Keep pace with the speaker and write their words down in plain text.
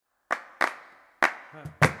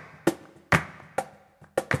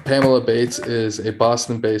Pamela Bates is a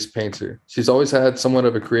Boston-based painter. She's always had somewhat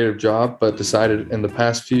of a creative job, but decided in the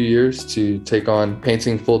past few years to take on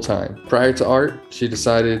painting full-time. Prior to art, she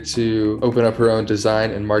decided to open up her own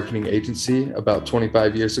design and marketing agency about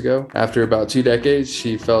 25 years ago. After about 2 decades,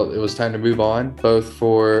 she felt it was time to move on, both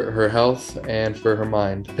for her health and for her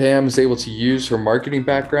mind. Pam is able to use her marketing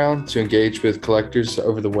background to engage with collectors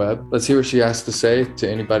over the web. Let's hear what she has to say to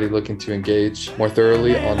anybody looking to engage more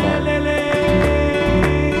thoroughly online.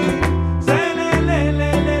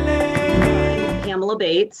 Pamela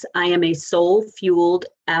Bates. I am a soul-fueled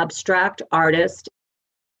abstract artist,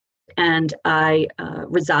 and I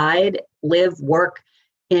live, work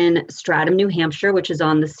in Stratham, New Hampshire, which is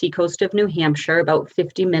on the seacoast of New Hampshire, about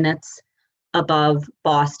 50 minutes above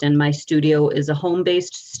Boston. My studio is a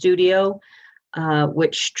home-based studio,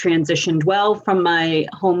 which transitioned well from my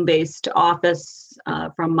home-based office,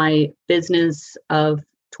 from my business of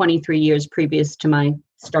 23 years previous to my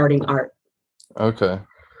starting art. Okay.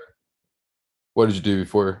 What did you do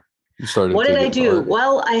before you started? What did I do? Art?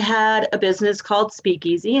 Well, I had a business called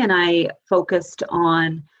Speakeasy, and I focused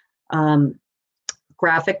on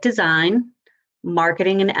graphic design,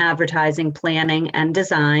 marketing and advertising, planning and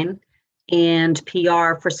design, and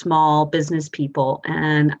PR for small business people.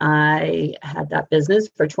 And I had that business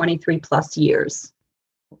for 23 plus years.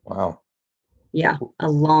 Wow. Yeah, a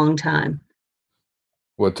long time.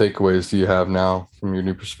 What takeaways do you have now from your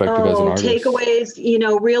new perspective as an artist?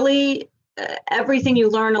 Takeaways, really everything you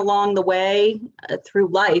learn along the way through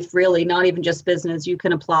life, really, not even just business, you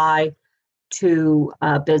can apply to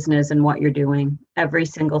business and what you're doing, every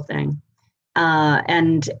single thing.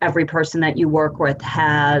 And every person that you work with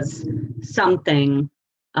has something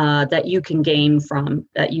that you can gain from,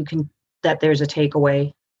 that there's a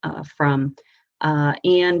takeaway from,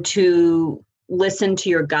 and to listen to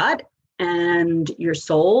your gut and your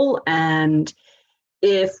soul. And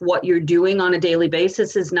if what you're doing on a daily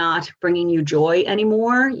basis is not bringing you joy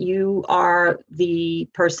anymore, you are the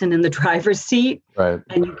person in the driver's seat, right?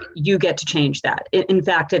 And you get to change that. In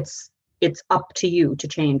fact, it's up to you to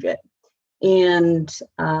change it. And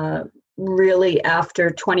really, after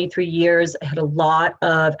 23 years, I had a lot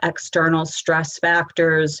of external stress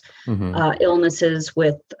factors, illnesses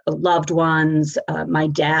with loved ones, my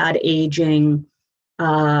dad aging,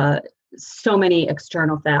 so many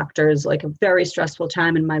external factors, like a very stressful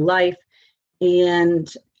time in my life.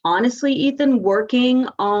 And honestly, Ethan, working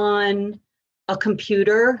on a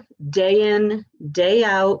computer day in, day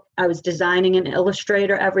out, I was designing in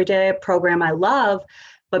Illustrator every day, a program I love,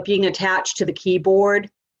 but being attached to the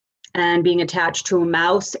keyboard and being attached to a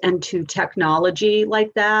mouse and to technology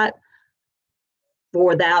like that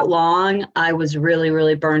for that long, I was really,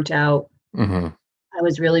 really burnt out. I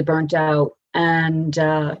was really burnt out. And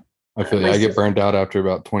I feel like I get burned out after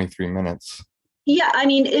about 23 minutes. Yeah, I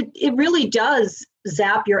mean, it really does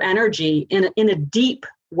zap your energy in a deep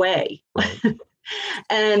way. Right.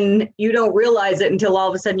 And you don't realize it until all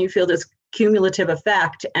of a sudden you feel this cumulative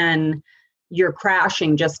effect and you're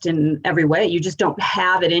crashing just in every way. You just don't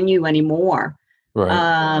have it in you anymore.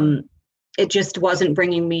 Right. It just wasn't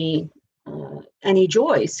bringing me any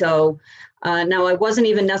joy. So now I wasn't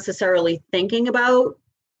even necessarily thinking about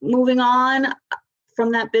moving on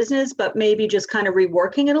from that business, but maybe just kind of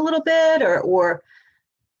reworking it a little bit, or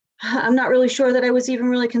I'm not really sure that I was even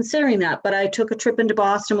really considering that. But I took a trip into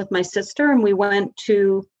Boston with my sister, and we went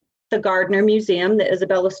to the Gardner Museum, the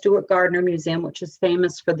Isabella Stewart Gardner Museum, which is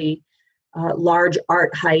famous for the large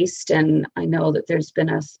art heist. And I know that there's been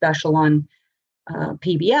a special on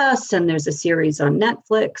PBS, and there's a series on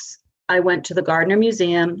Netflix. I went to the Gardner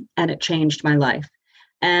Museum, and it changed my life.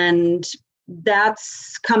 And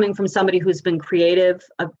that's coming from somebody who's been creative.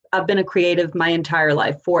 I've been a creative my entire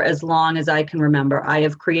life, for as long as I can remember. I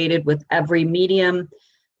have created with every medium.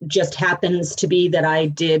 Just happens to be that I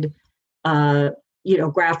did,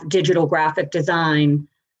 digital graphic design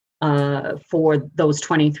for those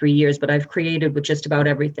 23 years, but I've created with just about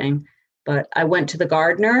everything. But I went to the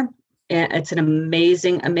Gardner, and it's an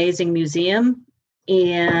amazing, amazing museum.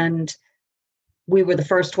 And we were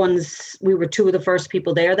two of the first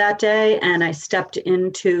people there that day. And I stepped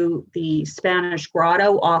into the Spanish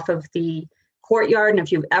grotto off of the courtyard. And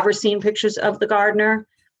if you've ever seen pictures of the Gardner,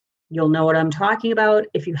 you'll know what I'm talking about.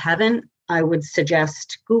 If you haven't, I would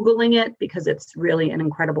suggest Googling it, because it's really an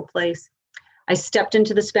incredible place. I stepped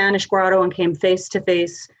into the Spanish grotto and came face to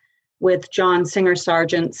face with John Singer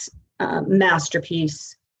Sargent's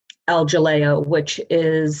masterpiece, El Jaleo, which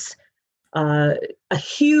is a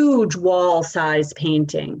huge wall-size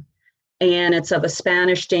painting. And it's of a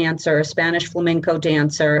Spanish dancer, a Spanish flamenco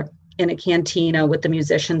dancer, in a cantina with the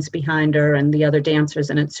musicians behind her and the other dancers.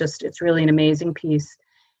 And it's really an amazing piece.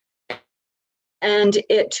 And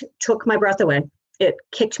it took my breath away. It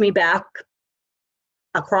kicked me back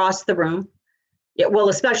across the room. Well,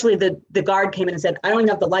 especially the guard came in and said, I don't even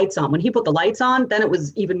have the lights on. When he put the lights on, then it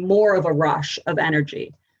was even more of a rush of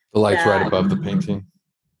energy. The lights right above the painting.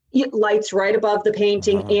 Lights right above the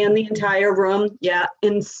painting and the entire room. Yeah,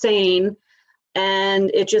 insane.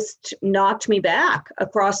 And it just knocked me back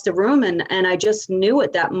across the room. And I just knew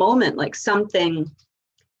at that moment, like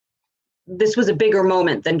this was a bigger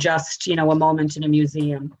moment than just, a moment in a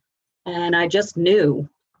museum. And I just knew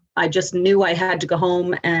I had to go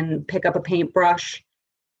home and pick up a paintbrush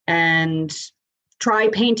and try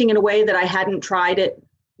painting in a way that I hadn't tried it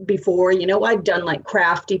before. I'd done like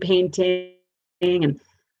crafty painting, and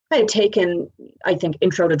I had taken, I think,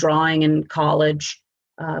 intro to drawing in college,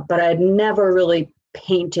 but I had never really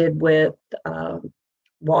painted with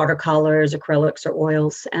watercolors, acrylics, or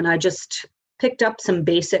oils. And I just picked up some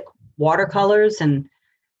basic watercolors, and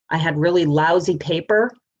I had really lousy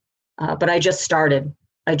paper, but I just started,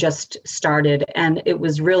 and it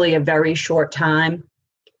was really a very short time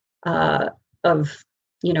of,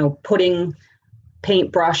 putting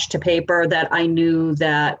paintbrush to paper that I knew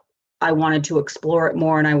that I wanted to explore it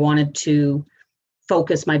more, and I wanted to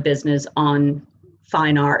focus my business on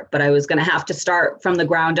fine art, but I was going to have to start from the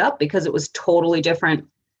ground up because it was totally different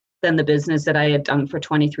than the business that I had done for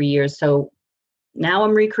 23 years. So now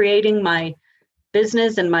I'm recreating my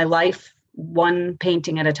business and my life one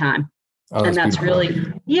painting at a time. Oh, and that's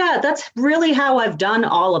beautiful. that's really how I've done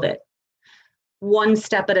all of it. One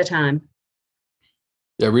step at a time.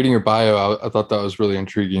 Yeah, reading your bio, I thought that was really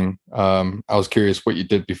intriguing. I was curious what you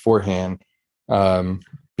did beforehand,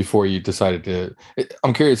 before you decided to.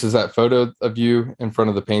 I'm curious, is that photo of you in front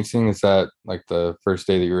of the painting, is that like the first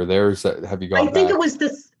day that you were there? Have you gone back? I think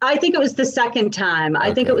it was the second time. Okay.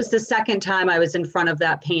 I think it was the second time I was in front of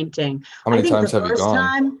that painting. How many times have you gone? The first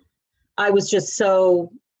time, I was just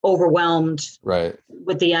so overwhelmed right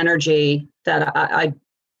with the energy that I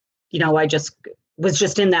just was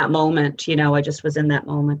just in that moment. I just was in that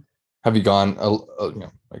moment. Have you gone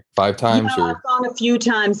like 5 times? Or? I've gone a few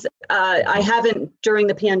times. I haven't during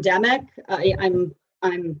the pandemic. I'm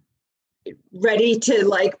ready to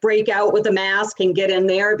like break out with a mask and get in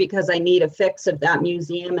there because I need a fix of that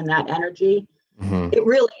museum and that energy. Mm-hmm. It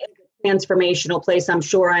really is a transformational place. I'm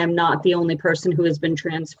sure I am not the only person who has been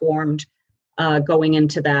transformed going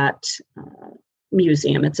into that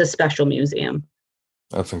museum. It's a special museum.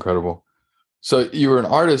 That's incredible. So you were an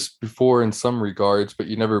artist before in some regards, but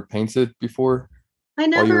you never painted before? I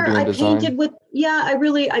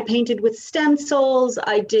painted with stencils.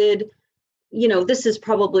 I did, this is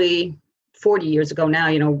probably 40 years ago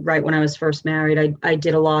now, right when I was first married. I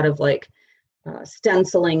did a lot of like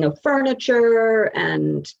stenciling of furniture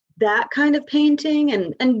and that kind of painting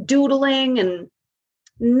and doodling, and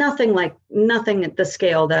nothing at the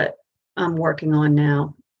scale that I'm working on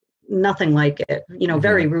now. Nothing like it,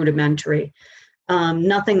 very rudimentary.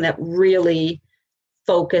 Nothing that really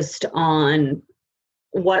focused on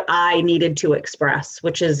what I needed to express,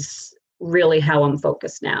 which is really how I'm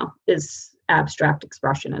focused now, is abstract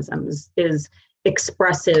expressionism, is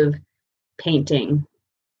expressive painting.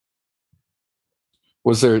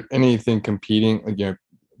 Was there anything competing,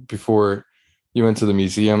 before you went to the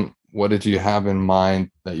museum? What did you have in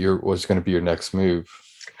mind that was going to be your next move?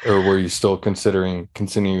 Or were you still considering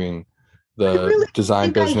continuing the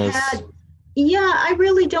design business? I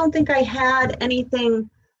really don't think I had anything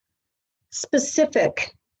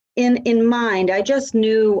specific in mind. I just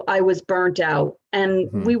knew I was burnt out,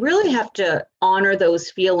 and we really have to honor those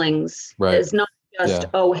feelings. Right. It's not just,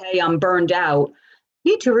 oh, hey, I'm burned out.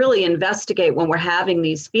 You need to really investigate when we're having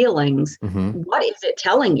these feelings. Mm-hmm. What is it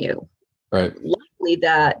telling you? Right. Likely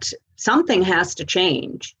that something has to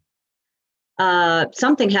change.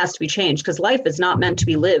 Something has to be changed because life is not meant to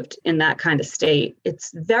be lived in that kind of state.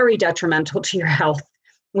 It's very detrimental to your health,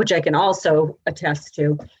 which I can also attest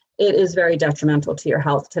to. It is very detrimental to your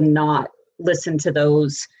health to not listen to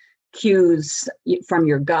those cues from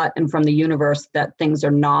your gut and from the universe that things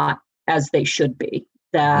are not as they should be,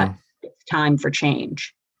 that it's time for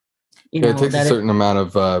change. It takes a certain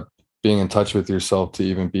amount of being in touch with yourself to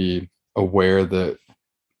even be aware that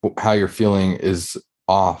how you're feeling is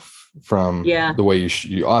off from the way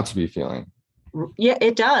you ought to be feeling. Yeah,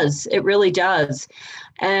 it does. It really does.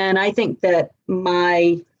 And I think that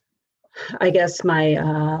my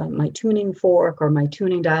tuning fork or my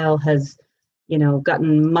tuning dial has,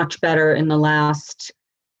 gotten much better in the last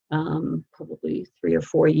probably 3 or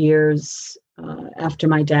 4 years after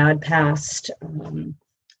my dad passed.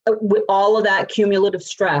 with all of that cumulative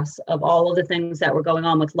stress of all of the things that were going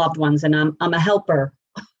on with loved ones, and I'm a helper.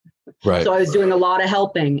 Right. So I was doing a lot of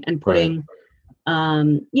helping and putting,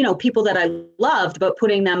 people that I loved, but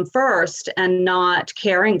putting them first and not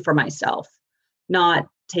caring for myself, not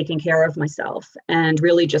taking care of myself, and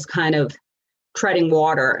really just kind of treading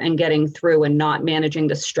water and getting through and not managing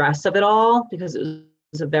the stress of it all, because it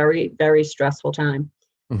was a very, very stressful time.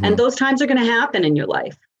 Mm-hmm. And those times are going to happen in your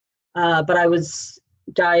life. But I was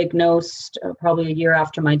diagnosed probably a year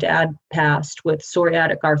after my dad passed with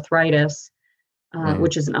psoriatic arthritis,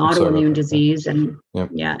 which is an autoimmune disease, and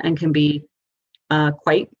and can be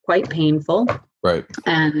quite painful. Right.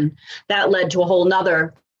 And that led to a whole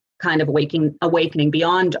nother kind of awakening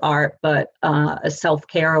beyond art, but a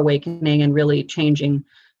self-care awakening, and really changing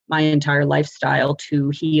my entire lifestyle to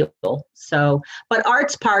heal. So, but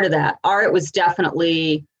art's part of that. Art was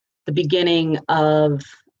definitely the beginning of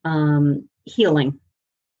healing,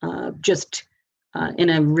 just in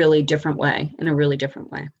a really different way.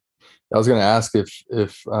 I was going to ask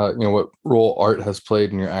if what role art has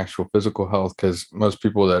played in your actual physical health, because most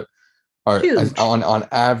people that are on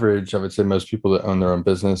average, I would say most people that own their own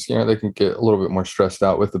business, they can get a little bit more stressed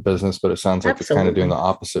out with the business, but it sounds like It's kind of doing the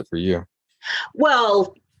opposite for you.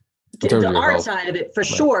 Well, the art side of it for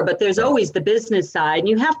sure, but there's always the business side, and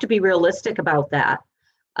you have to be realistic about that.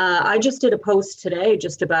 I just did a post today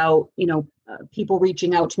just about, people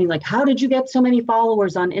reaching out to me like, how did you get so many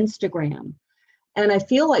followers on Instagram? And I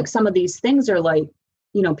feel like some of these things are like,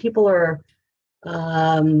 people are,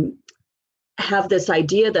 have this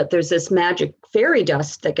idea that there's this magic fairy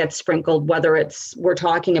dust that gets sprinkled, whether we're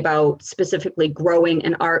talking about specifically growing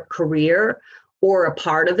an art career or a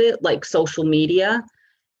part of it like social media.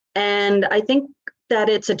 And I think that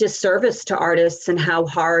it's a disservice to artists and how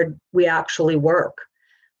hard we actually work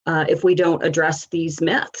if we don't address these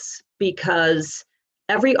myths, because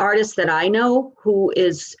every artist that I know who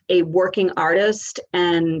is a working artist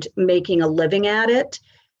and making a living at it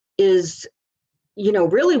is,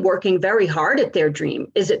 really working very hard at their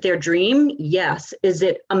dream. Is it their dream? Yes. Is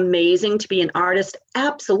it amazing to be an artist?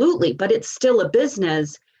 Absolutely. But it's still a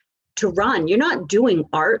business to run. You're not doing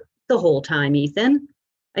art the whole time, Ethan.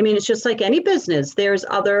 I mean, it's just like any business. There's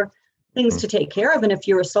other things to take care of. And if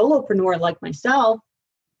you're a solopreneur like myself,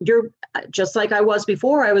 you're just like I was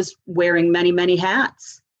before. I was wearing many, many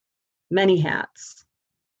hats.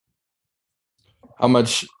 How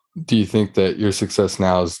much do you think that your success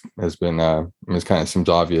now has been, it kind of seems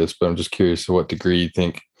obvious, but I'm just curious to what degree you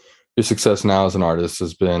think your success now as an artist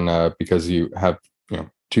has been because you have,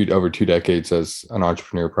 over 2 decades as an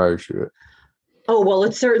entrepreneur prior to it? Oh, well,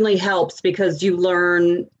 it certainly helps because you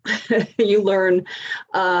learn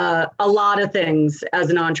a lot of things as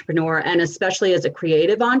an entrepreneur, and especially as a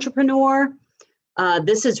creative entrepreneur.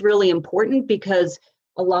 This is really important because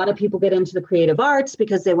a lot of people get into the creative arts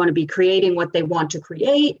because they want to be creating what they want to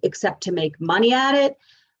create, except to make money at it.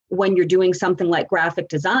 When you're doing something like graphic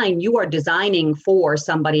design, you are designing for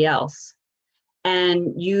somebody else.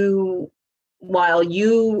 And while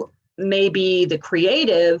you may be the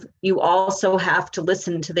creative, you also have to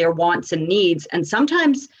listen to their wants and needs. And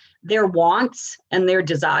sometimes their wants and their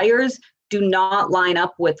desires do not line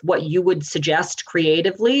up with what you would suggest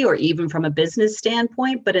creatively or even from a business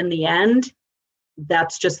standpoint. But in the end,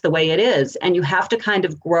 that's just the way it is. And you have to kind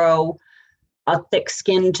of grow a thick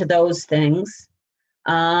skin to those things.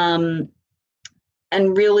 And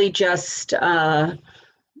really just,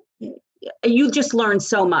 you just learn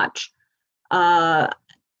so much.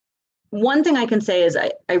 One thing I can say is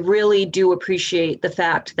I really do appreciate the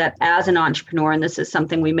fact that as an entrepreneur, and this is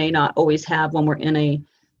something we may not always have when we're in a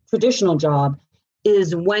traditional job,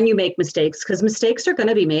 is when you make mistakes, because mistakes are going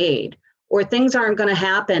to be made, or things aren't going to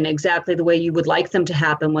happen exactly the way you would like them to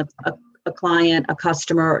happen with a client, a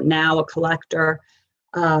customer, now a collector,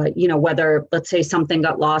 whether, let's say, something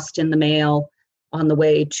got lost in the mail on the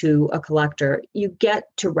way to a collector. You get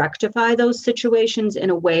to rectify those situations in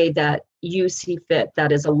a way that you see fit,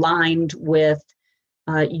 that is aligned with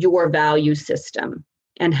your value system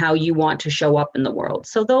and how you want to show up in the world.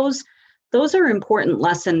 So those are important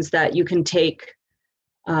lessons that you can take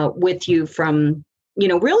with you from,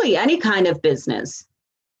 really any kind of business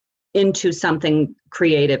into something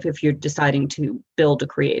creative if you're deciding to build a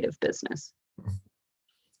creative business.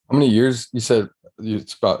 How many years? You said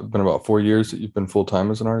it's been about 4 years that you've been full-time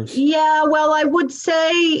as an artist? Yeah, well, I would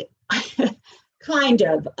say kind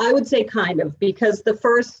of, because the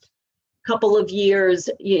first couple of years,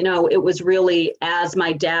 it was really as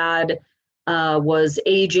my dad was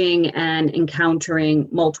aging and encountering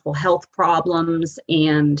multiple health problems.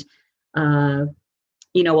 And, a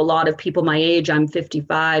lot of people my age, I'm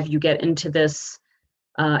 55, you get into this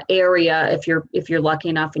area, if you're lucky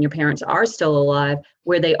enough and your parents are still alive,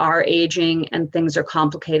 where they are aging and things are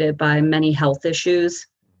complicated by many health issues.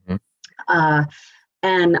 Mm-hmm.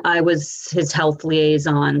 And I was his health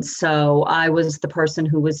liaison. So I was the person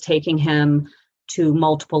who was taking him to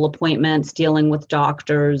multiple appointments, dealing with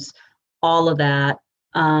doctors, all of that.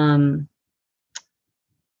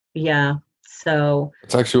 Yeah. So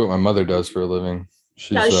it's actually what my mother does for a living.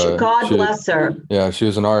 God bless her. Yeah, she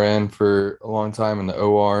was an RN for a long time in the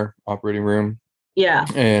OR operating room. Yeah.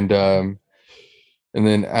 And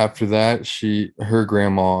then after that, her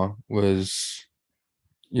grandma was,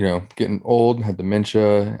 getting old, had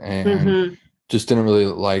dementia, and mm-hmm. just didn't really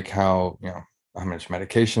like how much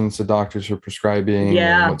medications the doctors were prescribing,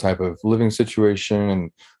 and what type of living situation,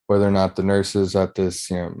 and whether or not the nurses at this,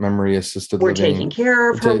 memory assisted living taking care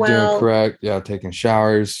of her well. Doing correct. Yeah. Taking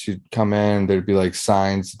showers. She'd come in, there'd be like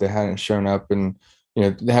signs they hadn't shown up, and,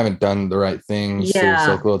 they haven't done the right things. Yeah. There's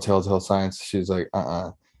like little telltale signs. She's like,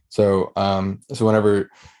 So whenever,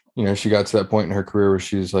 she got to that point in her career where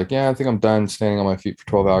she was like, yeah, I think I'm done standing on my feet for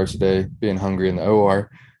 12 hours a day, being hungry in the OR.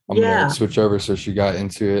 I'm going to switch over. So she got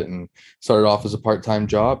into it and started off as a part-time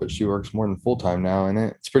job, but she works more than full-time now. And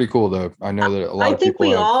it's pretty cool though. I know that a lot of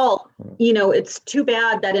people it's too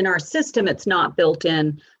bad that in our system, it's not built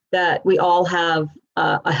in that we all have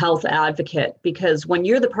a health advocate, because when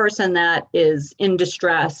you're the person that is in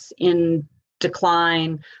distress, in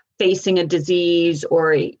decline, facing a disease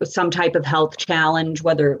or some type of health challenge,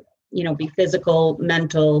 whether, be physical,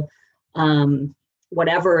 mental,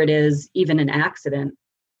 whatever it is, even an accident,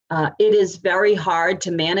 it is very hard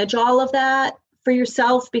to manage all of that for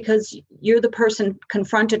yourself, because you're the person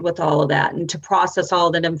confronted with all of that, and to process all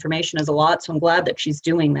that information is a lot. So I'm glad that she's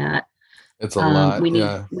doing that. It's a lot.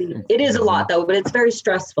 It is a lot though, but it's very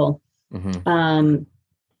stressful. Mm-hmm.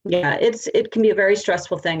 It can be a very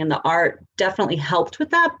stressful thing, and the art definitely helped with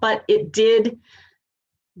that, but it did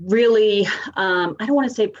really, I don't want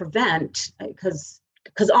to say prevent, because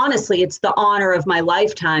honestly, it's the honor of my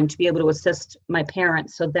lifetime to be able to assist my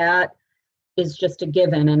parents. So that is just a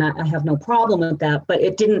given, and I have no problem with that. But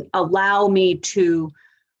it didn't allow me to,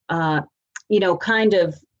 kind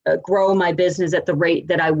of grow my business at the rate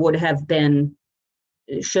that I would have been,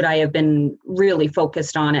 should I have been really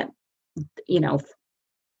focused on it,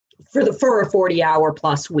 for a 40-hour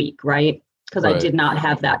plus week, right? Because I did not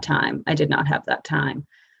have that time.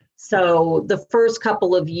 So the first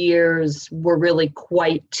couple of years were really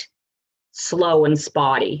quite slow and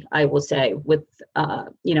spotty, I will say, with,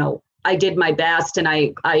 I did my best, and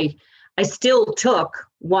I still took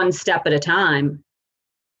one step at a time.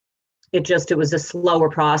 It was a slower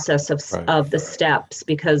process of the steps,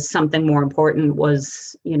 because something more important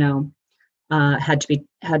was, had to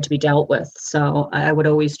be dealt with. So I would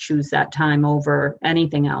always choose that time over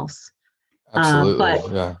anything else.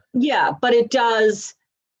 Absolutely. But it does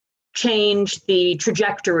change the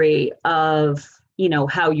trajectory of,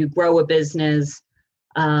 how you grow a business.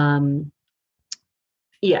 And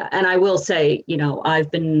I will say,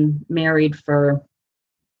 I've been married for,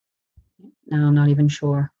 no, I'm not even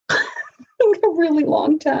sure, a really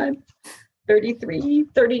long time, 33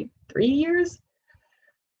 years.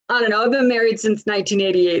 I don't know. I've been married since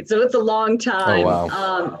 1988, so it's a long time. Oh,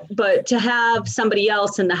 wow. But to have somebody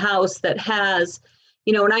else in the house that has,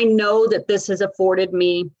 and I know that this has afforded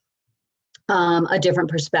me a different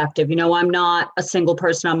perspective. I'm not a single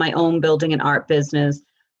person on my own building an art business.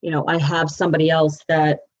 I have somebody else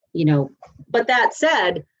that, but that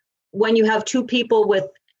said, when you have two people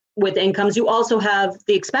with incomes, you also have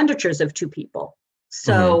the expenditures of two people.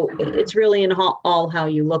 So it's really in all how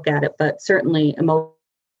you look at it, but certainly emotional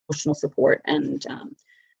support, and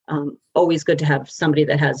always good to have somebody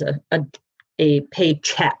that has a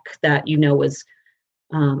paycheck that is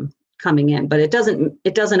coming in, but it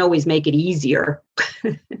doesn't always make it easier.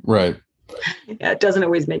 Right. Yeah, it doesn't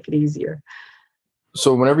always make it easier.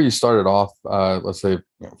 So whenever you started off, let's say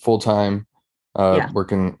full-time,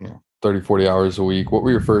 working 30, 40 hours a week, what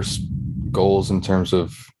were your first goals in terms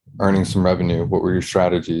of earning some revenue? What were your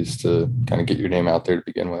strategies to kind of get your name out there to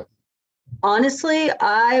begin with? Honestly,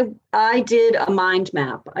 I did a mind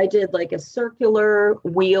map. I did like a circular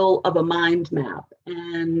wheel of a mind map,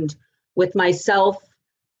 and with myself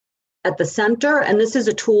at the center. And this is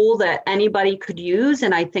a tool that anybody could use,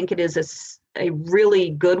 and I think it is a really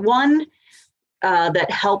good one that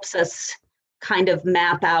helps us kind of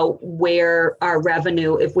map out where our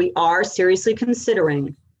revenue, if we are seriously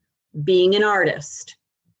considering being an artist.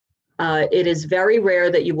 It is very rare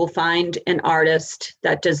that you will find an artist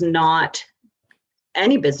that does not,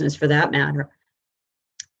 any business for that matter,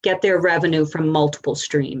 get their revenue from multiple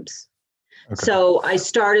streams. Okay. So I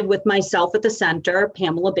started with myself at the center,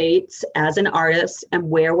 Pamela Bates, as an artist, and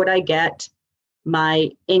where would I get my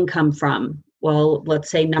income from? Well, let's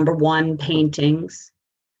say number one, paintings.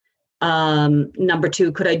 Number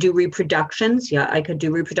two, could I do reproductions? Yeah, I could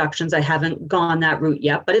do reproductions. I haven't gone that route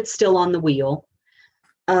yet, but it's still on the wheel.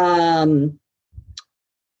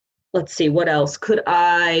 Let's see, what else? Could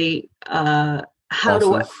I,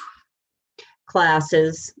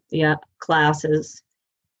 classes, yeah, classes,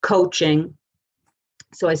 coaching.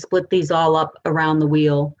 So I split these all up around the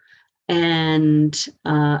wheel and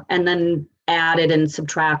then added and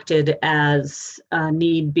subtracted as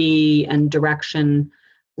need be and direction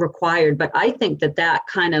required. But I think that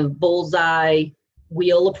kind of bullseye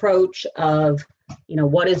wheel approach of,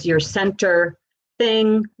 what is your center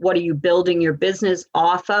thing? What are you building your business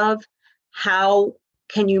off of? How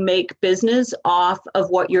can you make business off of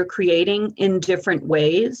what you're creating in different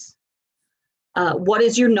ways? What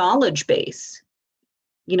is your knowledge base?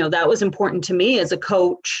 That was important to me as a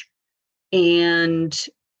coach and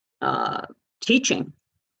teaching.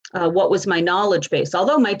 What was my knowledge base?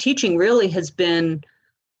 Although my teaching really has been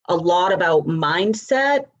a lot about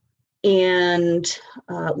mindset and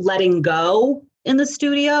letting go in the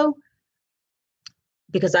studio,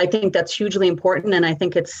 because I think that's hugely important. And I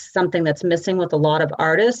think it's something that's missing with a lot of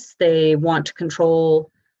artists. They want to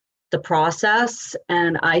control the process.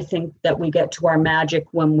 And I think that we get to our magic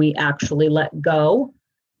when we actually let go.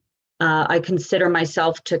 I consider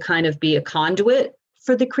myself to kind of be a conduit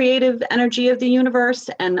for the creative energy of the universe.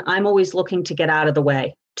 And I'm always looking to get out of the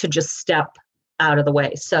way, to just step out of the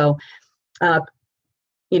way. So,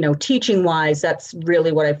 teaching wise, that's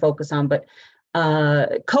really what I focus on. But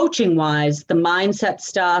coaching wise, the mindset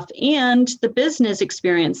stuff and the business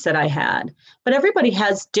experience that I had. But everybody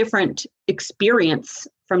has different experience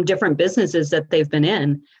from different businesses that they've been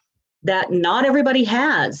in that not everybody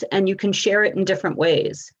has, and you can share it in different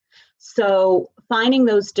ways. So finding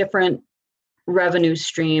those different revenue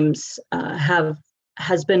streams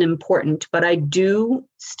has been important, but I do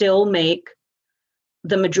still make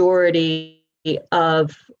the majority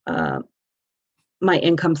of my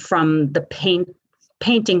income from the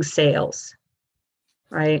painting sales,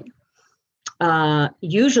 right?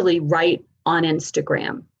 Usually right on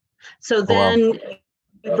Instagram. So then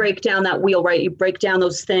you break down that wheel, right? You break down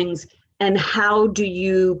those things, and how do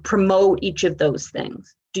you promote each of those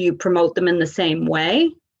things? Do you promote them in the same way?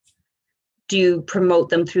 Do you promote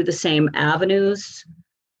them through the same avenues?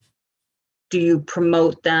 Do you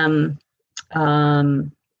promote them,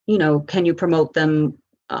 can you promote them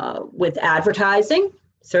with advertising?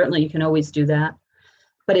 Certainly, you can always do that.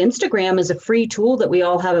 But Instagram is a free tool that we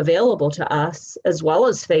all have available to us, as well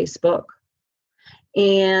as Facebook.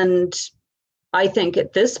 And I think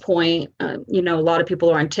at this point, a lot of people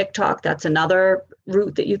are on TikTok. That's another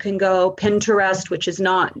route that you can go. Pinterest, which is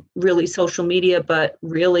not really social media, but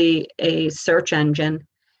really a search engine.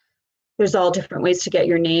 There's all different ways to get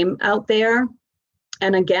your name out there.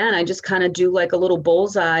 And again, I just kind of do like a little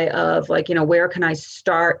bullseye of where can I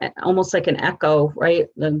start? Almost like an echo, right?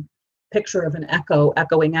 The picture of an echo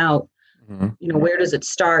echoing out. Mm-hmm. Where does it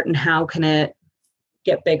start and how can it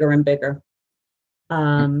get bigger and bigger?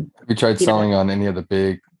 Have you tried selling on any of the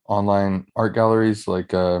big online art galleries like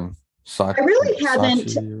Saatchi? I really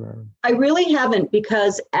haven't. I really haven't,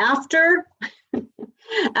 because after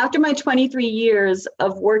my 23 years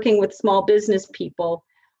of working with small business people,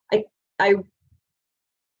 I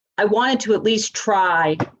wanted to at least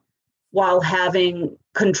try while having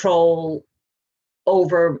control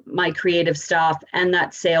over my creative stuff and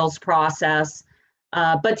that sales process.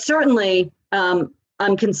 But certainly,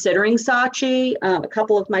 I'm considering Saatchi. A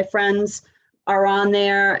couple of my friends are on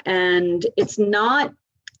there, and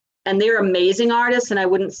they're amazing artists. And I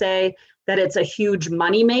wouldn't say that it's a huge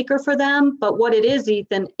money maker for them, but what it is,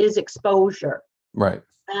 Ethan, is exposure. Right.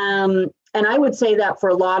 And I would say that for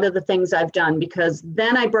a lot of the things I've done, because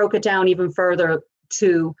then I broke it down even further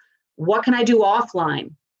to what can I do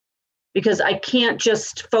offline? Because I can't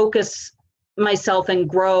just focus myself and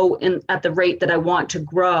grow at the rate that I want to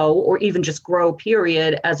grow, or even just grow,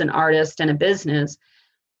 period, as an artist and a business,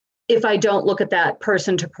 if I don't look at that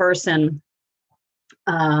person to person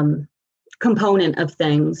component of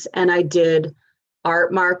things. And I did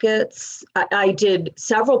art markets. I did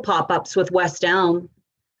several pop-ups with West Elm.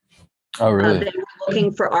 Oh, really? They were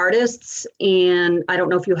looking for artists, and I don't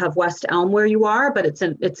know if you have West Elm where you are, but it's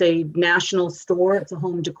a national store. It's a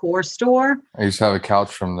home decor store. I used to have a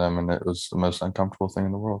couch from them, and it was the most uncomfortable thing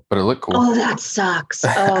in the world, but it looked cool. Oh, that sucks.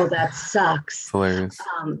 That sucks. It's hilarious.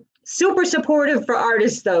 super supportive for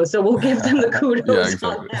artists though. So we'll give them the kudos exactly.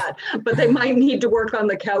 on that, but they might need to work on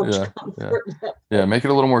the couch comfort. Yeah. Make it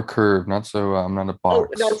a little more curved, not so, not a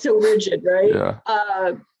box. Not so rigid, right?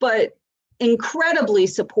 Yeah. But incredibly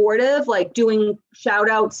supportive, like doing shout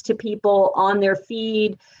outs to people on their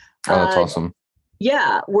feed. Oh, that's awesome.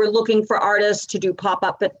 Yeah. We're looking for artists to do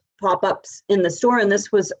pop-ups in the store. And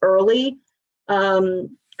this was early.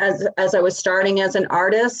 As I was starting as an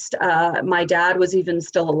artist, my dad was even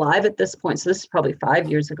still alive at this point. So this is probably 5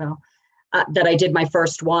 years ago that I did my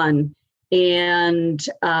first one. And,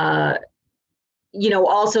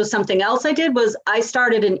 also something else I did was I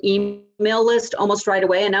started an email list almost right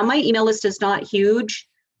away. And now my email list is not huge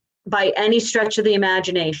by any stretch of the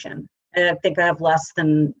imagination. I think I have less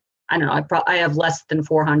than, I have less than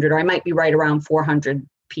 400, or I might be right around 400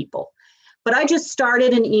 people. But I just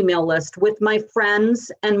started an email list with my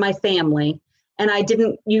friends and my family, and I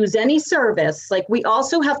didn't use any service. Like, we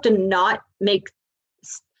also have to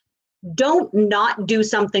don't do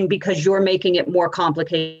something because you're making it more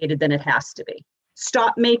complicated than it has to be.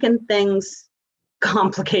 Stop making things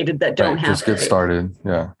complicated that don't have to. Just get started.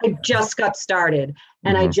 Yeah. I just got started,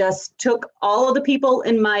 and I just took all of the people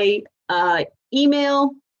in my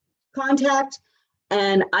email contact,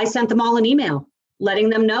 and I sent them all an email, letting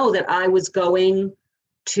them know that I was going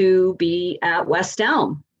to be at West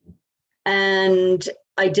Elm. And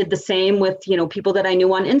I did the same with, people that I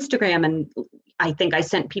knew on Instagram. And I think I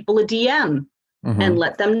sent people a DM and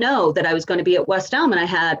let them know that I was going to be at West Elm. And I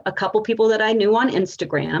had a couple people that I knew on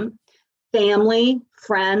Instagram, family,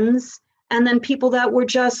 friends, and then people that were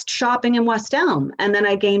just shopping in West Elm. And then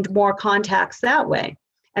I gained more contacts that way.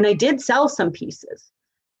 And I did sell some pieces.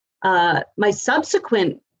 My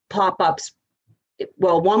subsequent pop-ups,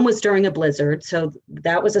 well, one was during a blizzard, so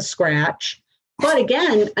that was a scratch. But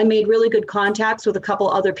again, I made really good contacts with a couple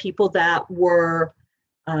other people that were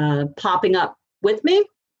popping up with me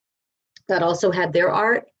that also had their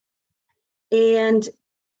art. And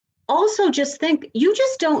also just think, you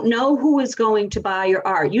just don't know who is going to buy your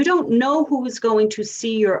art. You don't know who is going to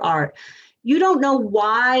see your art. You don't know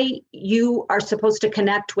why you are supposed to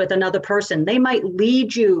connect with another person. They might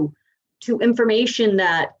lead you to information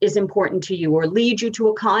that is important to you, or lead you to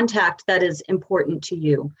a contact that is important to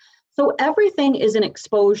you. So everything is an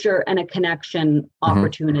exposure and a connection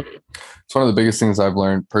opportunity. It's one of the biggest things I've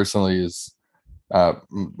learned personally is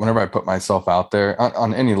whenever I put myself out there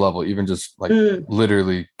on any level, even just like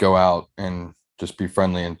literally go out and just be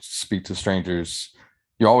friendly and speak to strangers,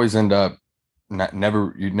 you always end up you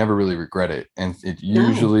never really regret it. And it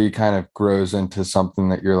usually kind of grows into something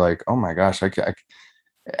that you're like, oh my gosh,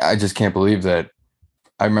 I just can't believe that.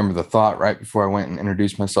 I remember the thought right before I went and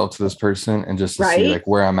introduced myself to this person, and just to see like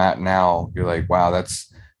where I'm at now, you're like, wow,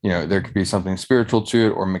 that's, there could be something spiritual to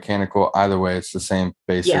it or mechanical. Either way, it's the same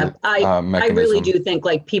basic mechanism. I really do think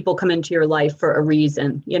like people come into your life for a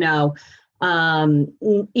reason, even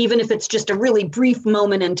if it's just a really brief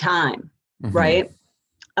moment in time, right?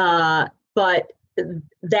 But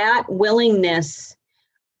that willingness,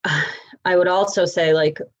 I would also say,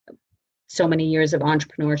 like, so many years of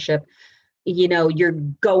entrepreneurship,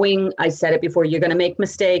 I said it before, you're going to make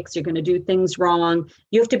mistakes, you're going to do things wrong.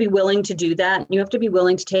 You have to be willing to do that. You have to be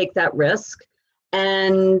willing to take that risk.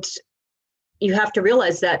 And you have to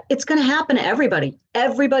realize that it's going to happen to everybody.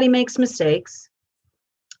 Everybody makes mistakes.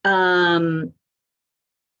 I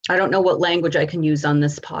don't know what language I can use on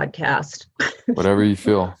this podcast. Whatever you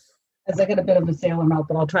feel. As I get a bit of a sailor mouth,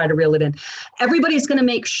 but I'll try to reel it in. Everybody's going to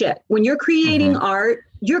make shit. When you're creating art,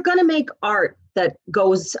 you're going to make art that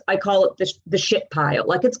goes, I call it the shit pile.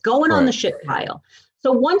 Like, it's going on the shit pile.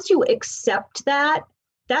 So once you accept that,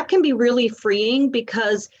 that can be really freeing,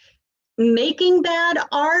 because making bad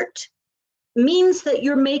art means that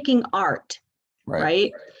you're making art,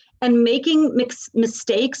 right? And making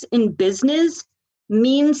mistakes in business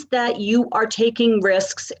means that you are taking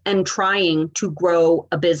risks and trying to grow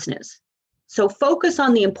a business. So focus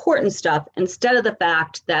on the important stuff instead of the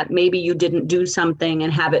fact that maybe you didn't do something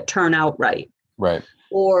and have it turn out right. Right.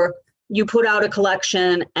 Or you put out a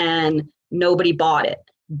collection and nobody bought it.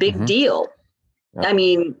 Big deal. Yep. I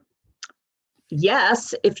mean,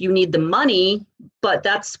 yes, if you need the money, but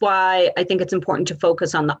that's why I think it's important to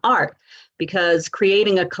focus on the art, because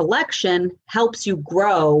creating a collection helps you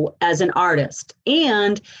grow as an artist.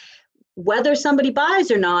 And whether somebody buys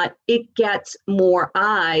or not, it gets more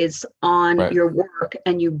eyes on your work,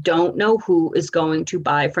 and you don't know who is going to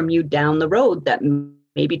buy from you down the road that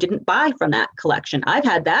maybe didn't buy from that collection. I've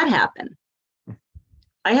had that happen.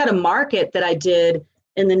 I had a market that I did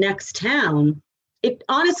in the next town.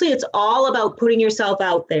 Honestly, it's all about putting yourself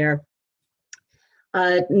out there,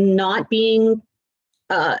 not being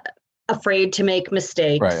afraid to make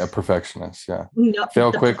mistakes. Right. A perfectionist. Yeah. No,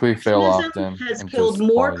 Fail the quickly, fail perfectionism often. has and killed just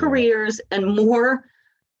more follow your- careers and more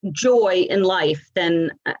joy in life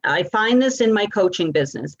than I find this in my coaching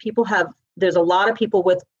business. There's a lot of people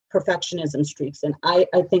with perfectionism streaks, and I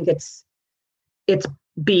think it's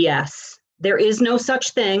BS. There is no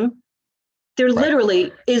such thing. There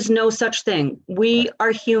literally is no such thing. We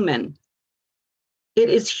are human. It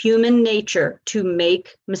is human nature to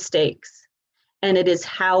make mistakes. And it is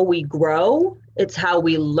how we grow. It's how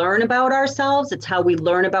we learn about ourselves. It's how we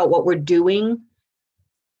learn about what we're doing.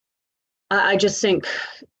 I just think,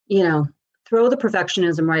 throw the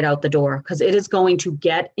perfectionism right out the door, because it is going to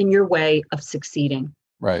get in your way of succeeding.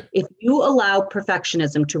 Right. If you allow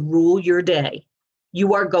perfectionism to rule your day,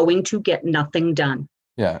 you are going to get nothing done.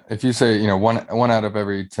 Yeah. If you say, one out of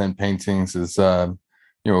every 10 paintings is,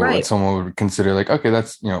 what someone would consider like, okay,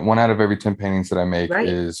 that's, 1 out of every 10 paintings that I make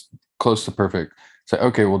is close to perfect. Say,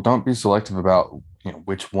 okay, well, don't be selective about,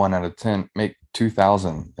 which 1 out of 10, make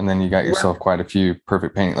 2,000. And then you got yourself quite a few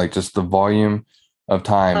perfect paintings, like just the volume of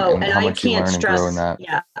time and how much you learn and grow in that.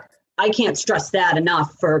 Yeah. I can't stress that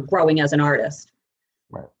enough for growing as an artist.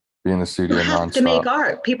 Right. Be in the studio nonstop. You have to make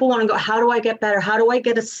art. People want to go, how do I get better? How do I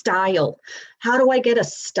get a style? How do I get a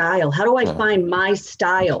style? How do I find my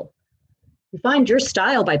style? You find your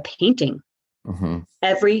style by painting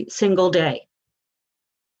every single day.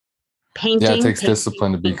 Painting. Yeah, it takes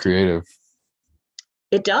discipline to be creative.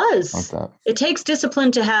 It does. Like that. It takes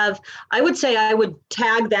discipline to have, I would say I would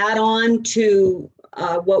tag that on to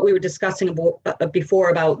what we were discussing before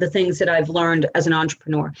about the things that I've learned as an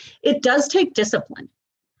entrepreneur. It does take discipline.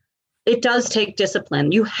 It does take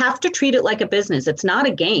discipline. You have to treat it like a business. It's not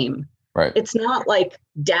a game. Right. It's not like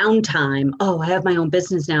downtime. Oh, I have my own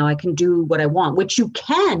business now. I can do what I want, which you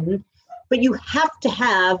can, but you have to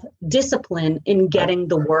have discipline in getting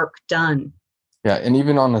the work done. Yeah. And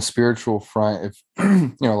even on the spiritual front, if,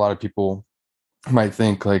 a lot of people might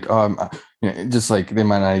think like, just like they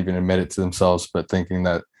might not even admit it to themselves, but thinking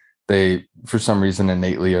that they, for some reason,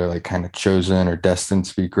 innately are like kind of chosen or destined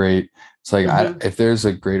to be great. It's like, if there's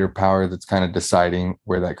a greater power that's kind of deciding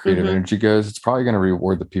where that creative energy goes, it's probably going to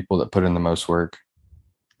reward the people that put in the most work.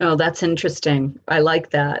 Oh, that's interesting. I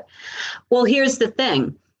like that. Well, here's the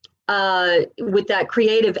thing. With that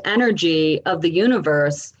creative energy of the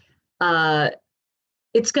universe,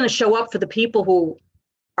 it's going to show up for the people who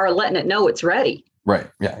are letting it know it's ready. Right.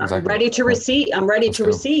 Yeah, exactly. I'm ready to receive. I'm ready to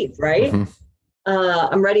receive, right?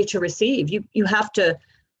 I'm ready to receive. You have to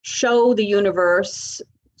show the universe,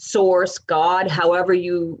 source, God, however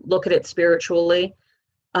you look at it spiritually,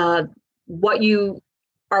 what you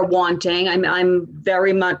are wanting. I'm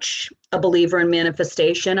very much a believer in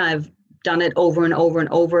manifestation. I've done it over and over and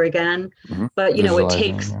over again. But it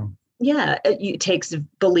takes it takes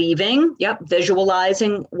believing,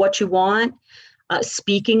 visualizing what you want,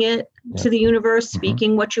 speaking it to the universe,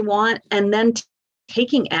 speaking what you want, and then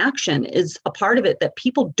taking action is a part of it that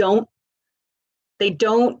people don't. They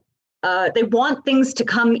want things to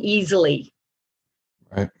come easily.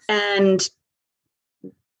 Right. And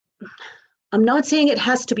I'm not saying it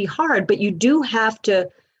has to be hard, but you do have to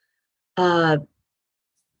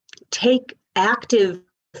take active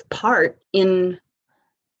part in.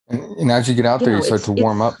 And as you get out there, you start to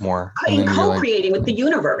warm up more. And co-creating with the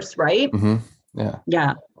universe, right? Yeah.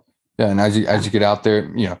 Yeah. Yeah. And as you get out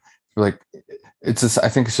there, like I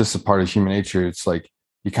think it's just a part of human nature. It's like,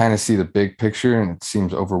 you kind of see the big picture and it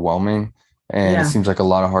seems overwhelming and it seems like a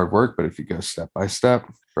lot of hard work. But if you go step by step,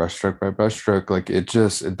 brushstroke by brushstroke, like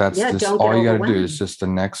just all you got to do is just the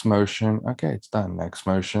next motion. Okay, it's done. Next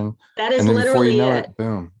motion. That is and then literally before you know it,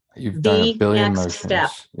 boom, you've done a billion motions.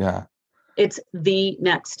 Step. Yeah. It's the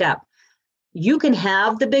next step. You can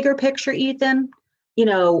have the bigger picture, Ethan,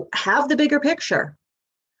 have the bigger picture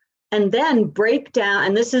and then break down.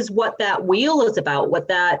 And this is what that wheel is about, what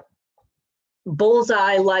that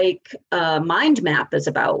bullseye like mind map is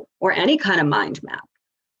about, or any kind of mind map.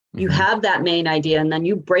 You have that main idea and then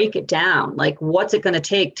you break it down. Like, what's it going to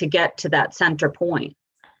take to get to that center point,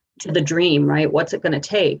 to the dream, right? What's it going to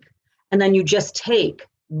take? And then you just take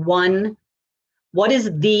what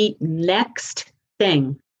is the next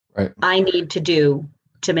thing I need to do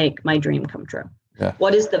to make my dream come true? Yeah.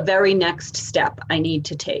 What is the very next step I need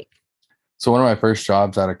to take? So one of my first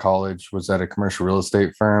jobs out of college was at a commercial real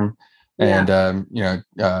estate firm. And,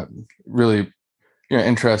 really,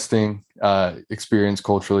 interesting experience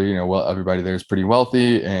culturally. Everybody there is pretty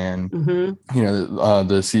wealthy. And, the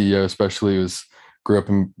CEO especially grew up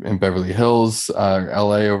in Beverly Hills,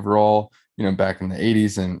 LA overall. back in the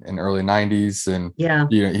 80s and early 90s. And, Yeah.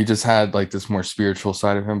 he just had like this more spiritual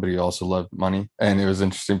side of him, but he also loved money. And it was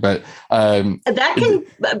interesting. But that can,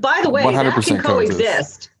 by the way, 100% that can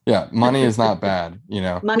coexist. Yeah. Money is not bad,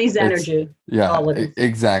 Money's energy. Yeah,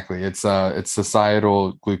 exactly. It's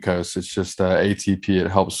societal glucose. It's just ATP. It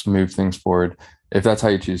helps move things forward if that's how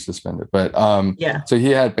you choose to spend it. But so he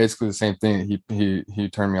had basically the same thing. He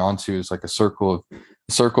turned me on to is like a circle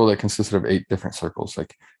that consisted of 8 different circles,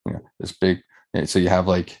 like this big. So you have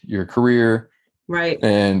like your career, right,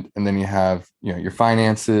 and then you have your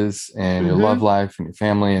finances and your love life and your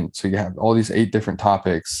family, and so you have all these 8 different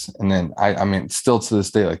topics. And then I mean, still to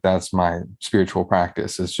this day, like that's my spiritual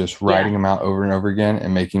practice, is just writing them out over and over again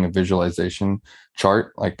and making a visualization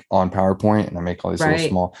chart like on PowerPoint, and I make all these little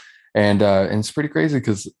small. And it's pretty crazy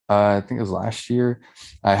because I think it was last year.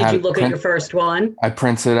 Did you look at your first one? I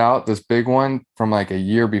printed out this big one from like a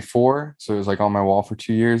year before. So it was like on my wall for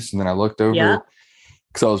 2 years. And then I looked over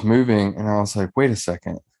because I was moving, and I was like, wait a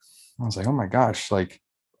second. I was like, oh my gosh, like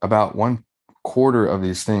about 1/4 of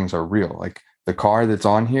these things are real. Like the car that's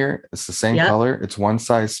on here, it's the same color. It's one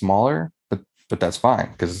size smaller, but that's fine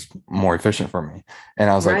because it's more efficient for me. And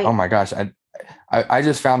I was like, oh my gosh, I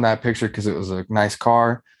just found that picture because it was a nice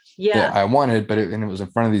car. That I wanted, but it was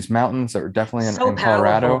in front of these mountains that were definitely in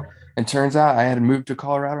Colorado. And turns out I had moved to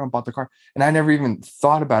Colorado and bought the car, and I never even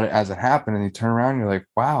thought about it as it happened. And you turn around and you're like,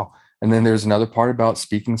 wow. And then there's another part about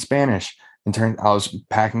speaking Spanish. And I was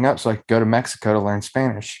packing up so I could go to Mexico to learn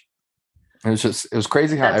Spanish. It was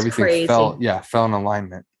crazy how everything fell in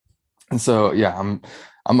alignment. And so,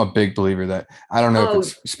 I'm a big believer that I don't know if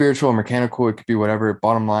it's spiritual or mechanical. It could be whatever.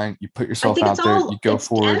 Bottom line, you put yourself out there, you go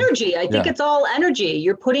forward. Energy. I think it's all energy.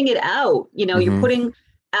 You're putting it out. You're putting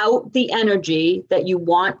out the energy that you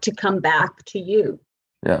want to come back to you.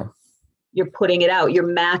 Yeah. You're putting it out. You're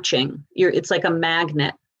matching. It's like a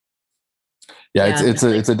magnet. Yeah, it's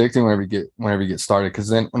addicting whenever you get started, because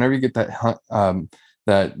then whenever you get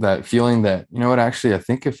that feeling that, actually I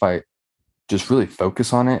think if I just really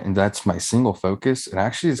focus on it, and that's my single focus, it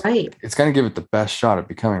actually is it's going to give it the best shot at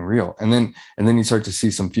becoming real. And then you start to see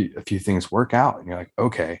a few things work out, and you're like,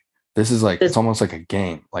 okay, this is like, it's almost like a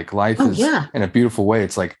game. Like life is in a beautiful way.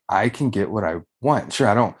 It's like, I can get what I want. Sure.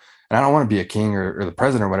 I don't want to be a king or the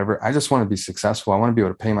president or whatever. I just want to be successful. I want to be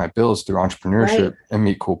able to pay my bills through entrepreneurship and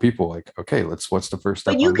meet cool people. Like, okay, what's the first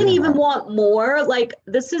step? But you can even want more. Like,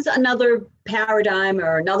 this is another paradigm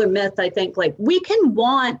or another myth. I think, like, we can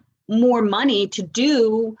want more money to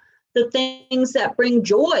do the things that bring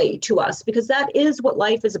joy to us, because that is what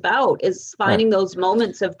life is about, is finding those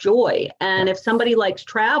moments of joy. And if somebody likes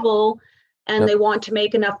travel and they want to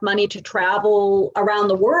make enough money to travel around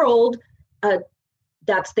the world,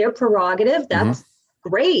 that's their prerogative. That's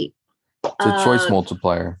great. It's a choice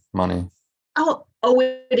multiplier, money. Oh,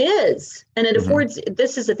 it is. And it affords,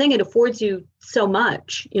 this is the thing, it affords you so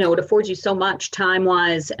much, it affords you so much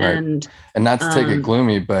time-wise. And not to take it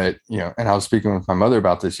gloomy, but, and I was speaking with my mother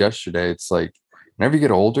about this yesterday. It's like, whenever you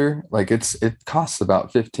get older, like it costs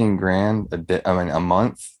about $15,000 a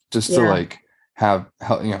month just to like have,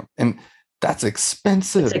 and that's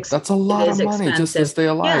expensive. That's a lot of money just to stay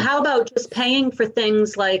alive. Yeah. How about just paying for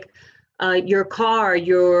things like your car,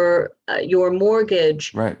 your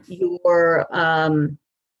mortgage, your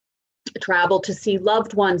travel to see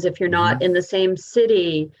loved ones if you're not in the same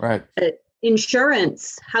city,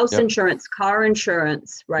 insurance, house insurance, car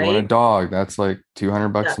insurance, right? You want a dog, that's like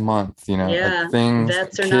 $200 a month, things,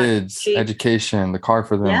 kids, education, the car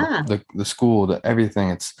for them, the school, everything.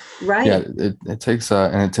 It's it takes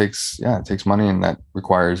money, and that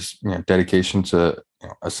requires dedication to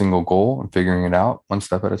a single goal and figuring it out one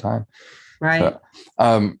step at a time. Right.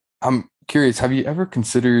 So, I'm curious, have you ever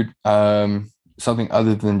considered something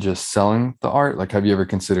other than just selling the art? Like, have you ever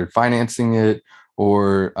considered financing it,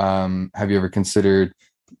 or have you ever considered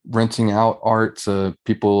renting out art to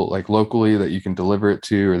people like locally that you can deliver it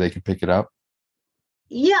to, or they can pick it up?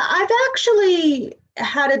 Yeah, I've actually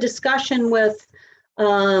had a discussion with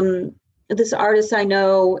this artist I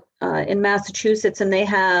know in Massachusetts, and they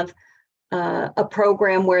have a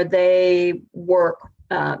program where they work,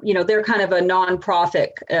 they're kind of a nonprofit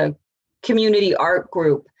community art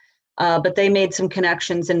group, but they made some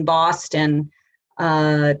connections in Boston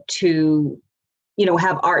to,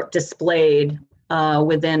 have art displayed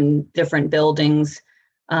within different buildings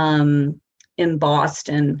in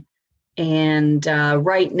Boston. And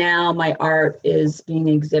right now my art is being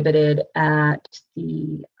exhibited at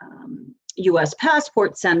the U.S.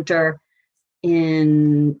 Passport Center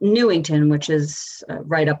in Newington, which is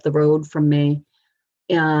right up the road from me.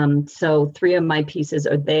 So 3 of my pieces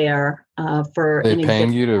are there for Are they an paying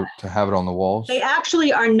exhibit. you to have it on the walls? They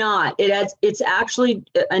actually are not. It's actually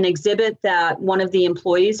an exhibit that one of the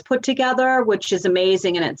employees put together, which is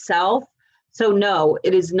amazing in itself. So no,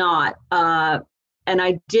 it is not. And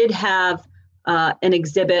I did have an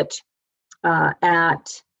exhibit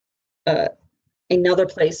at another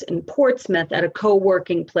place in Portsmouth at a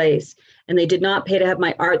co-working place, and they did not pay to have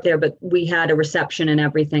my art there, but we had a reception and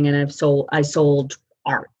everything, and I sold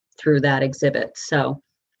art through that exhibit. So,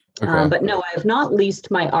 Okay. but no, I have not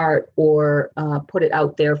leased my art or put it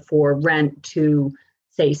out there for rent to,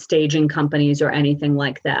 say, staging companies or anything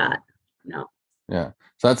like that. No. Yeah.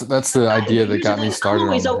 So that's the idea that got me started. I'm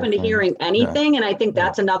always open to hearing anything, and I think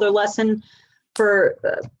that's another lesson for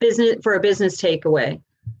a business takeaway.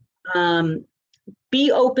 Be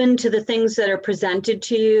open to the things that are presented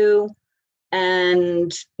to you,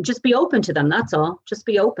 and just be open to them. That's all. Just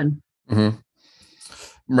be open. Mm-hmm.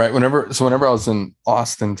 Right. Whenever I was in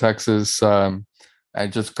Austin, Texas, I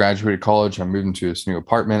just graduated college. I moved into this new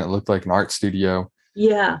apartment. It looked like an art studio.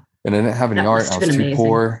 Yeah. And I didn't have any art. I was too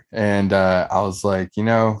poor. And I was like, I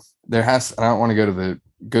don't want to go to the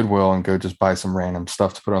Goodwill and go just buy some random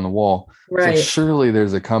stuff to put on the wall. Right. So surely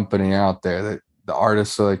there's a company out there that the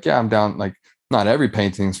artists are like, yeah, I'm down. Like, not every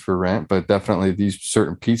painting's for rent, but definitely these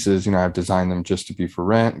certain pieces, I've designed them just to be for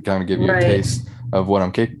rent, kind of give you a taste of what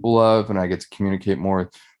I'm capable of. And I get to communicate more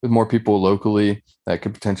with more people locally that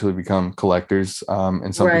could potentially become collectors.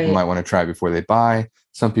 And some people might want to try before they buy.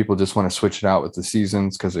 Some people just want to switch it out with the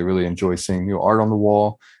seasons because they really enjoy seeing new art on the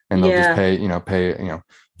wall, and they'll just pay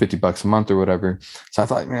 $50 a month or whatever. So I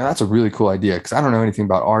thought, man, that's a really cool idea, because I don't know anything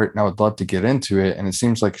about art and I would love to get into it. And it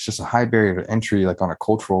seems like it's just a high barrier to entry, like on a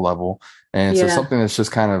cultural level. And so something that's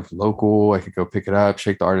just kind of local, I could go pick it up,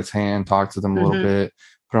 shake the artist's hand, talk to them a little bit,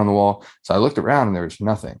 put it on the wall. So I looked around and there was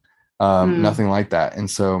nothing, nothing like that. And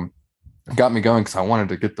so it got me going because I wanted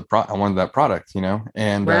to get I wanted that product,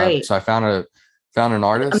 and so I found an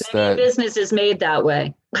artist that business is made that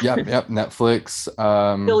way. Yep. Netflix.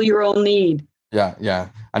 Fill your own need. Yeah.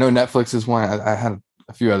 I know Netflix is one. I had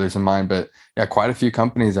a few others in mind, but yeah, quite a few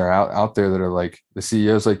companies are out there that are like, the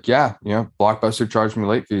CEO's like, Blockbuster charged me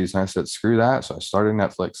late fees. And I said, screw that. So I started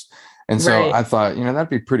Netflix. And so I thought, that'd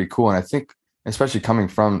be pretty cool. And I think, especially coming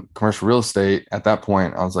from commercial real estate at that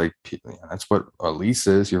point, I was like, that's what a lease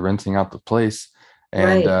is. You're renting out the place.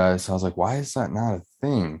 And so I was like, why is that not a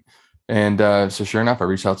thing? And so sure enough, I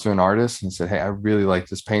reached out to an artist and said, hey, I really like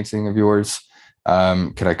this painting of yours.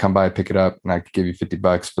 Could I come by, pick it up, and I could give you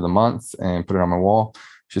 $50 for the month and put it on my wall?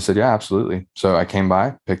 She said, yeah, absolutely. So I came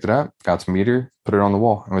by, picked it up, got to meet her, put it on the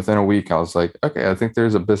wall. And within a week, I was like, okay, I think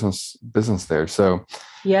there's a business there. So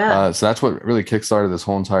so that's what really kickstarted this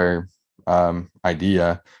whole entire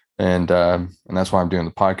idea. And that's why I'm doing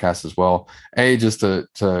the podcast as well. Just to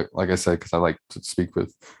like I said, because I like to speak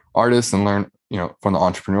with artists and learn, from the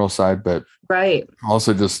entrepreneurial side, but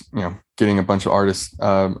also just, getting a bunch of artists'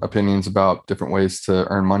 opinions about different ways to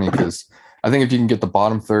earn money. Because I think if you can get the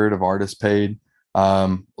bottom third of artists paid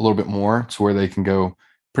a little bit more to where they can go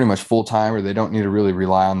pretty much full time, or they don't need to really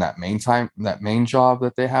rely on that main job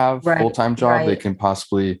that they have, full-time job, they can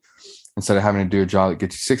possibly, instead of having to do a job that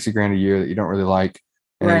gets you 60 grand a year that you don't really like,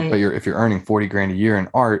 but if you're earning 40 grand a year in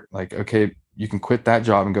art, like, okay, you can quit that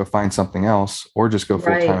job and go find something else, or just go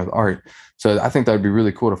full time with art. So I think that would be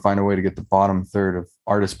really cool to find a way to get the bottom third of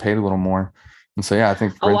artists paid a little more. And so, I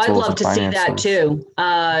think. I'd love to see that too.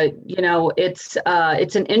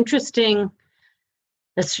 It's an interesting.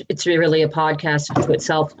 It's really a podcast unto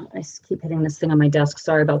itself. I keep hitting this thing on my desk.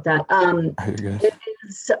 Sorry about that. It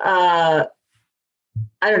is. I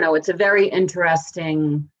don't know. It's a very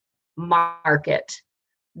interesting market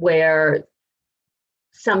where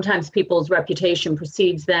sometimes people's reputation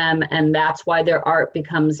precedes them, and that's why their art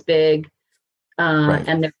becomes big,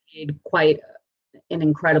 and they're paid quite an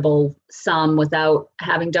incredible sum without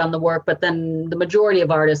having done the work. But then the majority of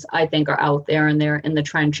artists, I think, are out there and they're in the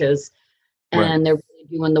trenches, and they're really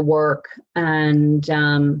doing the work. And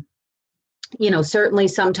certainly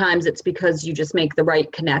sometimes it's because you just make the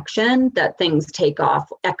right connection that things take off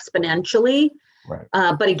exponentially.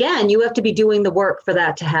 But again, you have to be doing the work for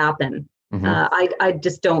that to happen. I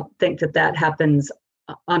just don't think that happens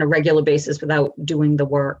on a regular basis without doing the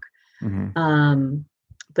work.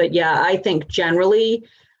 But I think generally,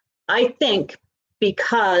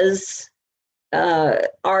 because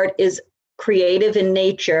art is creative in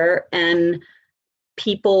nature and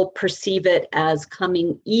people perceive it as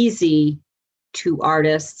coming easy to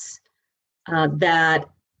artists, that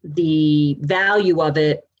the value of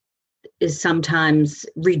it is sometimes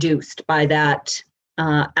reduced by that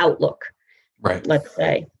outlook. Let's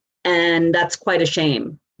say. And that's quite a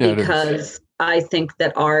shame, because I think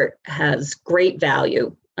that art has great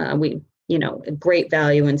value. Great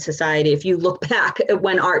value in society. If you look back at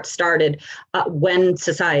when art started, when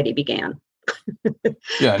society began.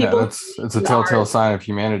 Yeah, no, it's a telltale sign of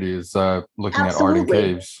humanity is looking at art in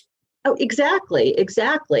caves. Oh,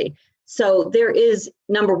 exactly. So there is,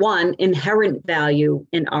 number one, inherent value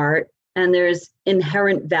in art, and there's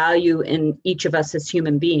inherent value in each of us as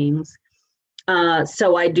human beings.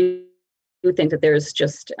 So I do think that there's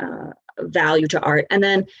just value to art. And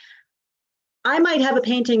then I might have a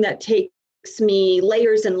painting that takes me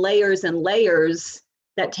layers and layers and layers,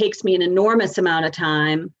 that takes me an enormous amount of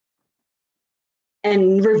time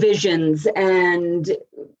and revisions and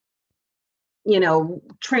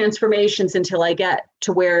transformations until I get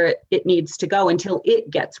to where it needs to go, until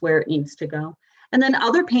it gets where it needs to go. And then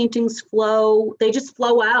other paintings they just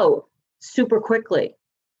flow out super quickly.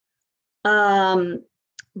 But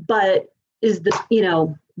is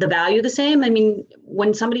the value the same? I mean,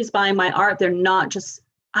 when somebody's buying my art, they're not just,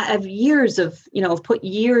 I have years of, I've put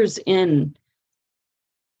years in.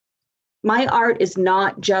 My art is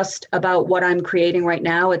not just about what I'm creating right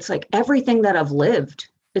now. It's like everything that I've lived.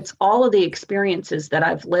 It's all of the experiences that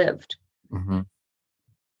I've lived. Mm-hmm.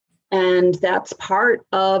 And that's part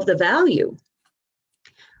of the value.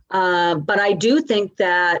 But I do think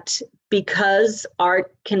that because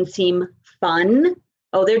art can seem fun,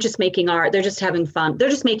 they're just making art, they're just having fun, they're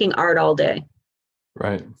just making art all day.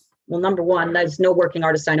 Right. Well, number one, there's no working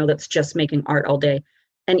artist I know that's just making art all day.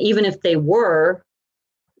 And even if they were,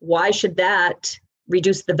 why should that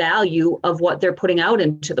reduce the value of what they're putting out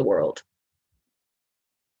into the world?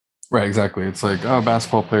 Right, exactly. It's like,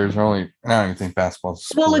 basketball players are only, I don't even think basketball's a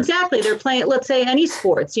sport. Well, exactly. They're playing, let's say any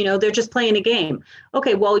sports, they're just playing a game.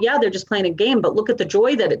 Okay, well, yeah, they're just playing a game, but look at the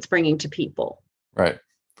joy that it's bringing to people. Right.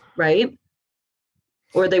 Right?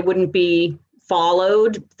 Or they wouldn't be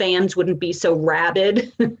followed. Fans wouldn't be so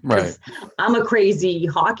rabid. Right. I'm a crazy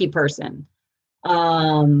hockey person.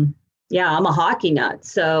 Yeah, I'm a hockey nut.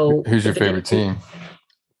 So who's your favorite team?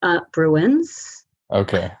 Bruins.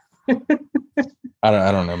 Okay.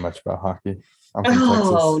 I don't know much about hockey. I'm from Texas.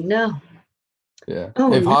 Oh no. Yeah.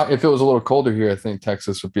 If it was a little colder here, I think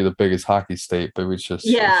Texas would be the biggest hockey state, but it's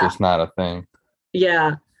just not a thing.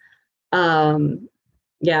 Yeah. I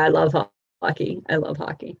love hockey. I love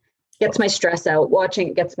hockey. Gets my stress out. Watching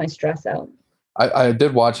it gets my stress out. I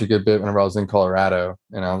did watch a good bit whenever I was in Colorado,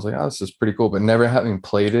 and I was like, this is pretty cool. But never having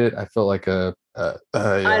played it, I felt like I don't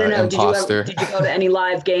know. Imposter. Did you go to any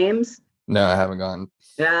live games? No, I haven't gone.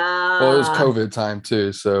 Well, it was COVID time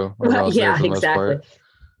too, so exactly.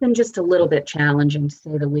 Been just a little bit challenging, to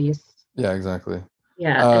say the least. Yeah, exactly.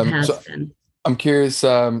 Yeah, it has been. I'm curious.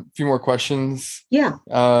 A few more questions. Yeah.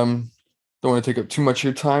 Don't want to take up too much of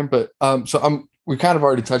your time, but we kind of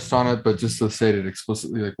already touched on it, but just to state it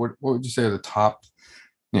explicitly, like what would you say are the top?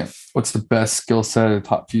 What's the best skill set, or the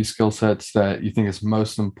top few skill sets that you think is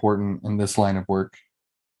most important in this line of work?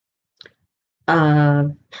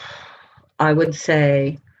 I would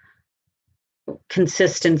say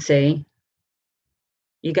consistency.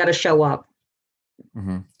 You got to show up.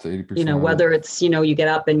 Mm-hmm. So 80%. Whether it's, you get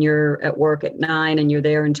up and you're at work at 9 and you're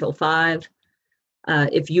there until 5.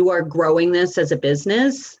 If you are growing this as a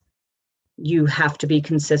business, you have to be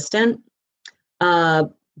consistent.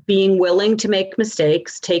 Being willing to make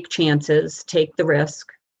mistakes, take chances, take the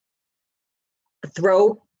risk,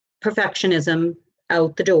 throw perfectionism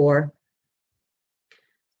out the door.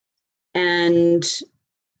 And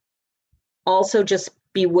also just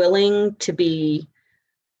be willing to be,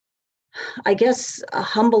 I guess,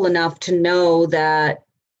 humble enough to know that,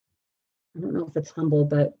 I don't know if it's humble,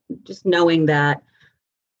 but just knowing that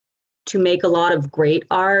to make a lot of great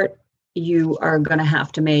art, you are going to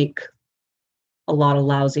have to make a lot of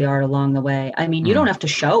lousy art along the way. I mean, you don't have to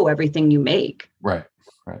show everything you make. Right.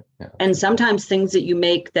 Yeah. And sometimes things that you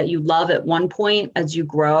make that you love at one point, as you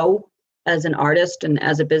grow as an artist and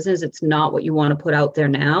as a business, it's not what you want to put out there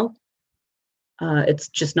now. It's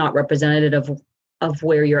just not representative of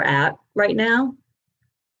where you're at right now.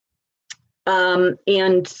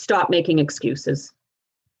 And stop making excuses.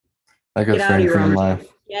 That goes for anything in life.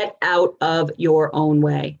 Get out of your own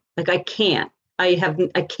way. Like I can't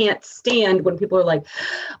stand when people are like,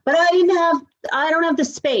 but I don't have the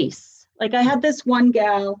space. Like I had this one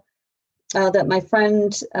gal that my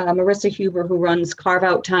friend, Marissa Huber, who runs Carve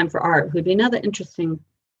Out Time for Art, who'd be another interesting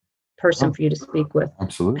person for you to speak with.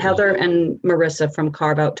 Absolutely. Heather and Marissa from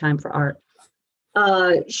Carve Out Time for Art.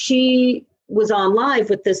 She was on live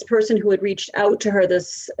with this person who had reached out to her,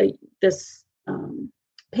 this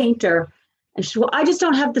painter, And she said, well, I just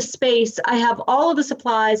don't have the space. I have all of the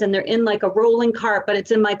supplies and they're in like a rolling cart, but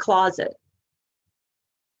it's in my closet.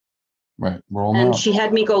 Right. And she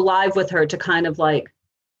had me go live with her to kind of like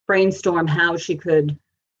brainstorm how she could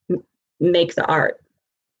make the art.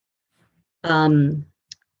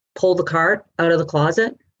 Pull the cart out of the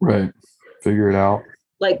closet. Right. Figure it out.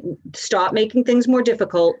 Like, stop making things more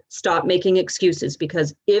difficult. Stop making excuses,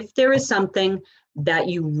 because if there is something that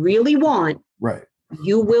you really want, right,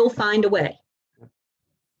 you will find a way.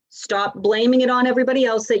 Stop blaming it on everybody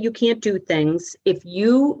else that you can't do things. If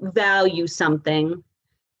you value something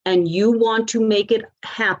and you want to make it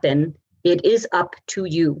happen, it is up to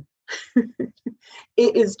you.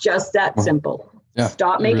 It is just that simple. Yeah,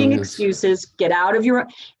 stop making excuses. Get out of your,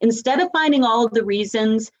 instead of finding all of the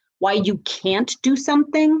reasons why you can't do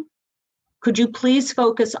something, could you please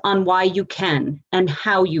focus on why you can and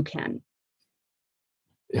how you can?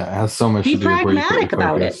 Yeah, it has so much to do with where you put your pragmatic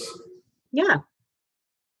about it. focus. Yeah.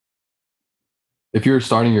 If you were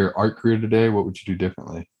starting your art career today, what would you do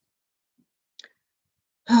differently?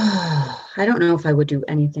 I don't know if I would do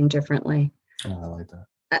anything differently. Oh, I like that.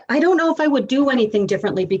 I don't know if I would do anything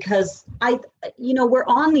differently, because we're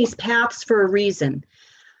on these paths for a reason.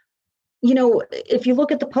 If you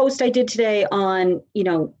look at the post I did today on,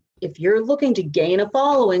 if you're looking to gain a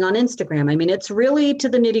following on Instagram, I mean, it's really to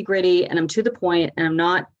the nitty gritty, and I'm to the point, and I'm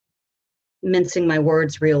not mincing my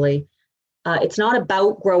words really. It's not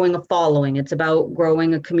about growing a following. It's about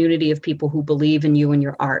growing a community of people who believe in you and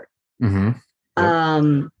your art. Mm-hmm.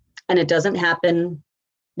 Yep. And it doesn't happen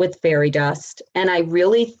with fairy dust. And I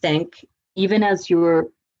really think, even as you're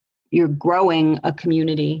growing a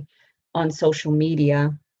community on social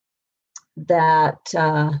media, that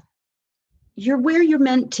you're where you're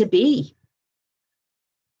meant to be.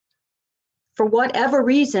 For whatever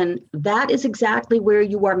reason, that is exactly where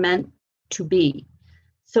you are meant to be.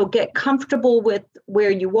 So get comfortable with where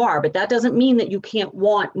you are, but that doesn't mean that you can't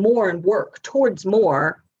want more and work towards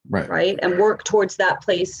more, right? And work towards that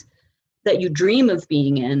place that you dream of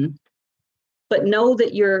being in, but know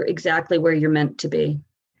that you're exactly where you're meant to be.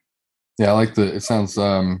 Yeah, I like it sounds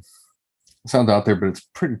out there, but it's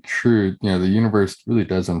pretty true. The universe really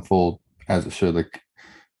does unfold as it should. Like,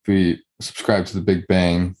 if we subscribe to the Big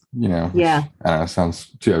Bang, yeah, I don't know, it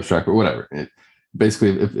sounds too abstract, but whatever.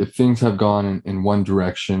 Basically, if things have gone in one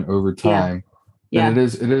direction over time, then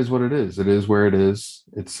it is what it is. It is where it is.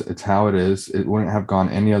 It's how it is. It wouldn't have gone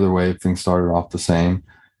any other way if things started off the same.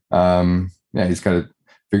 You just got to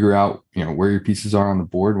figure out, where your pieces are on the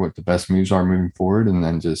board, what the best moves are moving forward, and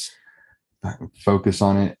then just focus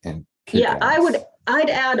on it and kick ass. I'd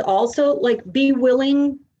add also, like, be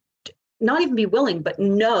willing, not even be willing, but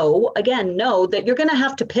know that you're going to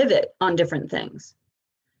have to pivot on different things.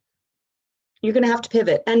 You're going to have to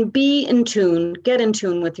pivot and be in tune, get in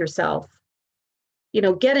tune with yourself,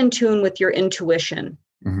 get in tune with your intuition,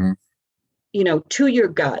 mm-hmm. To your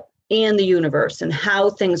gut and the universe and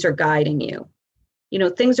how things are guiding you.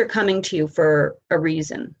 Things are coming to you for a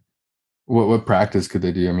reason. What practice could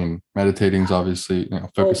they do? I mean, meditating is obviously,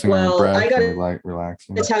 focusing on your breath and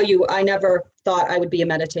relaxing. To tell you, I never thought I would be a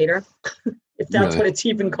meditator, if that's what it's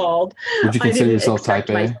even called. Would you consider yourself type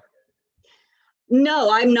A? No,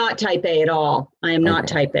 I'm not type A at all. I am not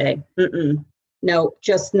type A. No,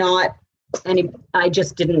 just not any. I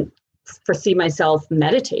just didn't foresee myself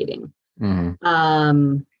meditating.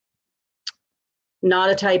 Mm-hmm. Not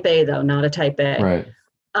a type A though. Not a type A. Right.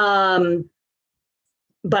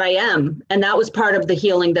 But I am, and that was part of the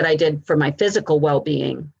healing that I did for my physical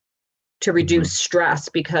well-being, to reduce stress,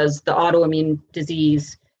 because the autoimmune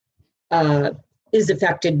disease is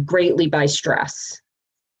affected greatly by stress.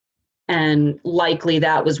 And likely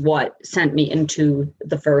that was what sent me into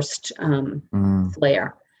the first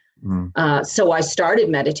flare. So I started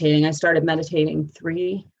meditating. I started meditating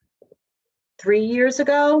three years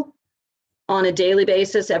ago on a daily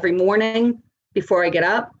basis every morning before I get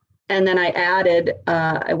up. And then I added,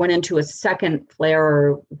 I went into a second flare,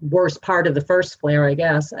 or worst part of the first flare, I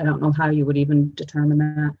guess. I don't know how you would even determine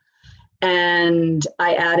that. And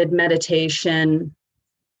I added meditation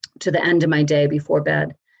to the end of my day before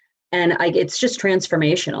bed. And it's just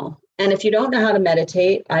transformational. And if you don't know how to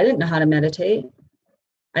meditate, I didn't know how to meditate.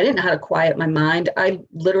 I didn't know how to quiet my mind. I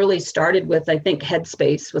literally started with, I think,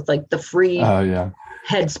 Headspace, with like the free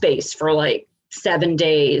Headspace for like 7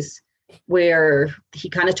 days, where he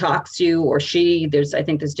kind of talks you, or she, I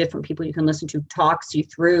think there's different people you can listen to, talks you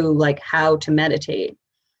through like how to meditate.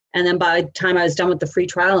 And then by the time I was done with the free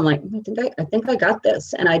trial, I'm like, I think I got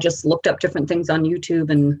this. And I just looked up different things on YouTube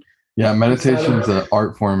and. Yeah, meditation is an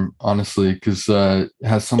art form, honestly, because it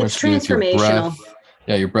has so much to do with your breath.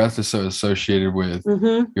 Yeah, your breath is so associated with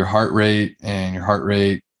Mm-hmm. your heart rate, and your heart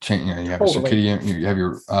rate change. You know, you have a Totally. circadian, you have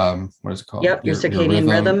your what is it called? Yep. Your Your circadian rhythm.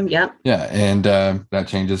 rhythm. Yep. Yeah, and that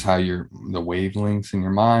changes how the wavelengths in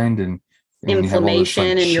your mind, and when you have all this like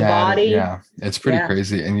Inflammation in your chatter. body. Yeah, it's pretty Yeah.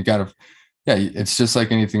 crazy, and you gotta. Yeah, it's just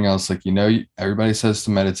like anything else. Like, everybody says to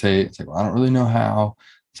meditate. It's like, well, I don't really know how.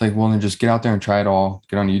 It's like, well, then just get out there and try it all.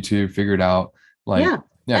 Get on YouTube, figure it out. Like, Yeah.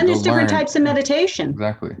 yeah, And go there's different learn. types of meditation,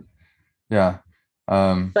 Exactly. Yeah.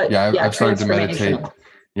 but Yeah, yeah, I've started to meditate. transformational.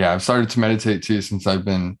 Yeah, I've started to meditate too since I've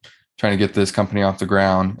been trying to get this company off the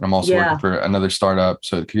ground. And I'm also working Yeah. for another startup.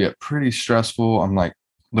 So it could get pretty stressful. I'm like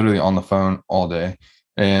literally on the phone all day.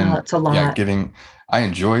 Oh, And it's a yeah, lot. I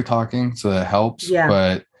enjoy talking, so that helps, Yeah.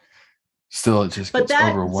 but still it just But gets that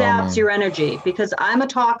zaps overwhelming. your energy because I'm a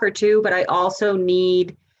talker too, but I also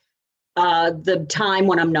need the time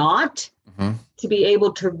when I'm not Mhm. to be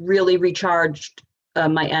able to really recharge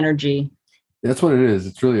my energy. That's what it is.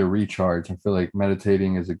 It's really a recharge. I feel like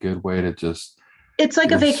meditating is a good way to just, It's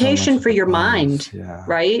like a there's so much vacation of for the your buzz. mind, Yeah.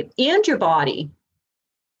 right? And your body.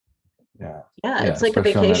 Yeah. Yeah, Yeah. it's like a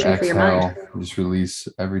Especially on that vacation for your mind. exhale, just release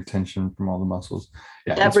every tension from all the muscles.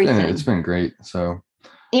 Yeah. It's Everything. been great. So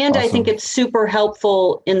And I think awesome. it's super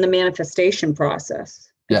helpful in the manifestation process.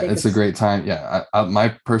 I Yeah. think It's a great time. Yeah.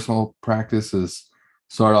 My personal practice is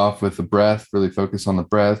start off with the breath, really focus on the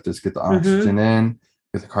breath, just get the mm-hmm, oxygen in,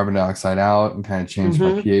 get the carbon dioxide out, and kind of change my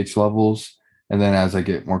mm-hmm. pH levels. And then as I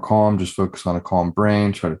get more calm, just focus on a calm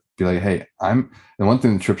brain, try to be like, hey, the one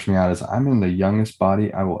thing that trips me out is I'm in the youngest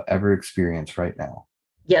body I will ever experience right now.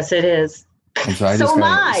 Yes, it is. And so So am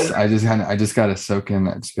I. I just gotta soak in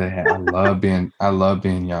that. Just be like, hey, I love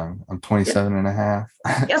being young. I'm 27 and a half.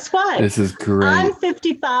 Guess what? This is I'm great.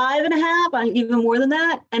 55 and a half. I'm even more than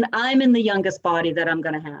that. And I'm in the youngest body that I'm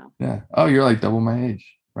going to have. Yeah. Oh, you're like double my age,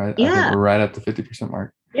 right? I think Yeah. we're right at the 50%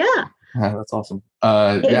 mark. Yeah. Yeah, that's awesome.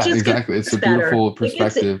 It Yeah, just exactly. gets It's a better. beautiful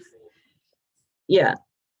perspective. Yeah.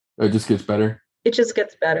 It just gets better. It just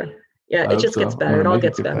gets better. Yeah. I It hope just so. gets I'm better. gonna It all make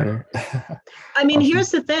gets it get better. better. I mean, Awesome. here's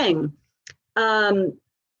the thing.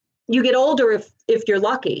 You get older if you're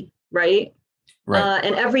lucky, right? Right.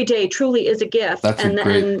 And every day truly is a gift. That's and a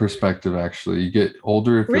great then, perspective, actually. You get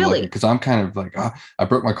older if you're lucky, really? because I'm kind of like, I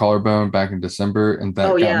broke my collarbone back in December, and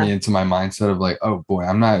that got me into my mindset of like, oh boy,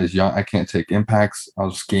 I'm not as young. I can't take impacts. I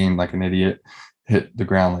was skiing like an idiot, hit the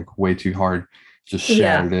ground like way too hard, just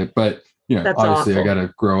shattered it. But That's obviously awful. I got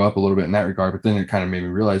to grow up a little bit in that regard. But then it kind of made me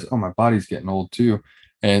realize, oh, my body's getting old too.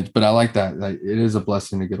 But I like that. Like, it is a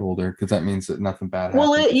blessing to get older, because that means that nothing bad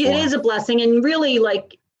Well, happened it before. is a blessing. And really,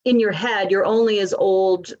 like in your head, you're only as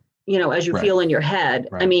old, as you Right. feel in your head.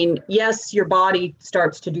 Right. I mean, yes, your body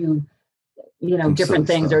starts to do, Some different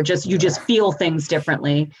silly things, stuff. or you just feel things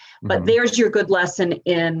differently. But Mhm. there's your good lesson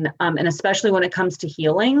in, and especially when it comes to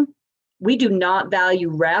healing, we do not value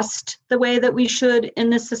rest the way that we should in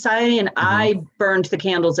this society. And I burned the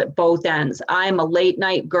candles at both ends. I'm a late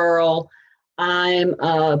night girl. I'm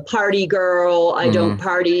a party girl. I don't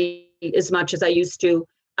party as much as I used to.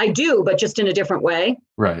 I do, but just in a different way.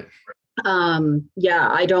 Right.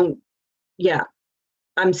 I don't. Yeah,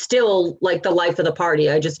 I'm still like the life of the party.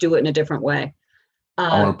 I just do it in a different way.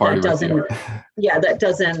 I want to party with you. Yeah, that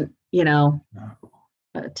doesn't,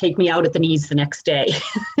 take me out at the knees the next day.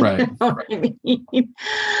 Right. You know what I mean?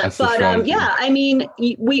 That's But the strategy. I mean,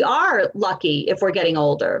 we are lucky if we're getting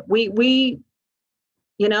older. We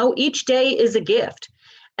each day is a gift.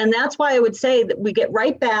 And that's why I would say that we get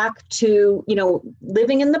right back to,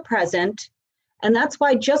 living in the present. And that's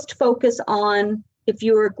why just focus on, if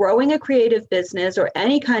you're growing a creative business or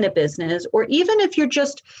any kind of business, or even if you're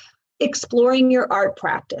just exploring your art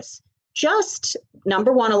practice, just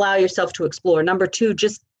number one, allow yourself to explore. Number two,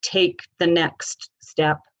 just take the next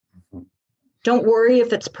step. Don't worry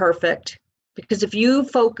if it's perfect, because if you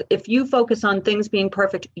focus on things being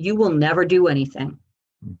perfect, you will never do anything.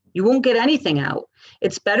 You won't get anything out.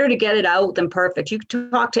 It's better to get it out than perfect. You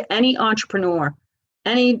can talk to any entrepreneur,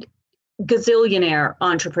 any gazillionaire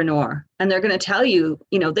entrepreneur, and they're going to tell you,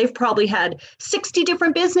 they've probably had 60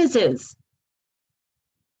 different businesses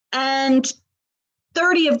and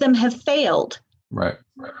 30 of them have failed. Right.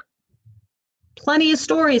 Plenty of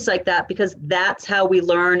stories like that, because that's how we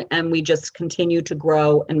learn, and we just continue to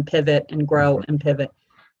grow and pivot and grow and pivot.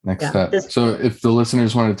 Next step. So if the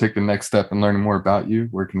listeners want to take the next step and learn more about you,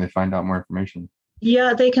 where can they find out more information?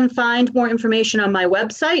 Yeah, they can find more information on my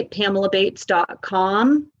website,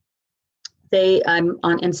 PamelaBates.com. I'm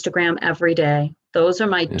on Instagram every day. Those are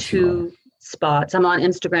my two spots. I'm on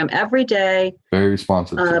Instagram every day. Very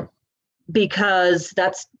responsive. Because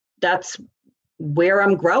that's where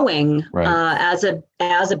I'm growing, right.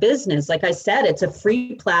 As a business. Like I said, it's a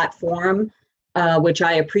free platform. which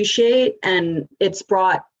I appreciate. And it's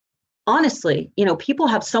brought, honestly, people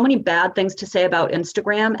have so many bad things to say about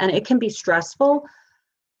Instagram, and it can be stressful.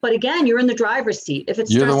 But again, you're in the driver's seat. If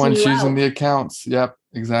it's You're the one stressing you choosing out, the accounts. Yep,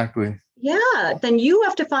 exactly. yeah, then you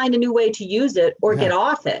have to find a new way to use it or get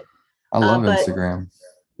off it. I love but Instagram.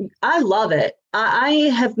 I love it.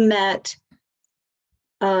 I have met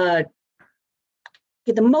the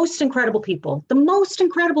most incredible people,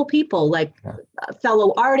 like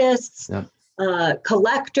fellow artists,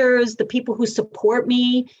 collectors, the people who support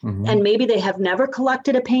me. And maybe they have never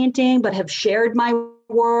collected a painting, but have shared my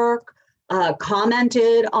work,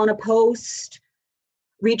 commented on a post,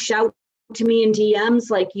 reached out to me in DMs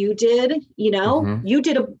like you did. You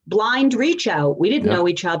did a blind reach out. We didn't know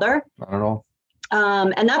each other. Not at all.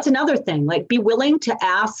 And that's another thing, like be willing to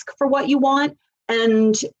ask for what you want.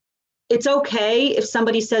 And it's okay if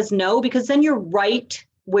somebody says no, because then you're right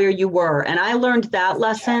where you were. And I learned that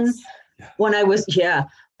lesson when I was,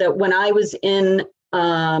 when I was in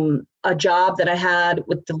a job that I had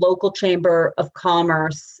with the local Chamber of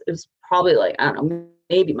Commerce. It was probably like, I don't know,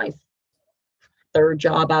 maybe my third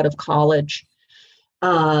job out of college.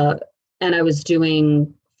 And I was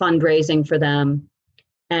doing fundraising for them.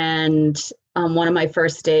 And one of my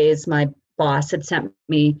first days, my boss had sent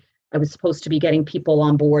me, I was supposed to be getting people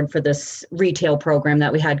on board for this retail program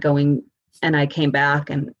that we had going. And I came back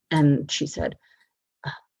and she said,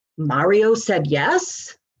 Mario said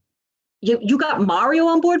yes? You got Mario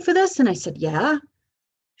on board for this? And I said, yeah.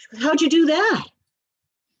 She goes, how'd you do that?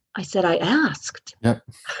 I said, I asked. Yep.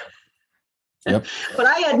 But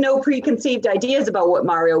I had no preconceived ideas about what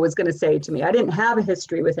Mario was going to say to me. I didn't have a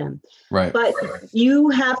history with him. Right. But you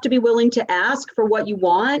have to be willing to ask for what you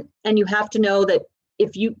want. And you have to know that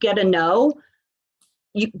if you get a no,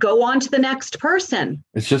 you go on to the next person.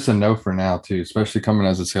 It's just a no for now too, especially coming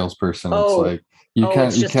as a salesperson. It's like you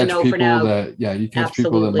catch people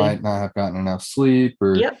that might not have gotten enough sleep,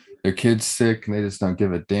 or their kid's sick and they just don't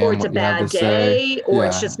give a damn. Or it's a bad day, or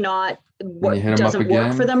it's just not what doesn't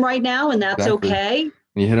work for them right now, and that's okay. And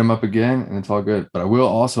you hit them up again and it's all good. But I will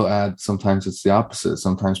also add, sometimes it's the opposite.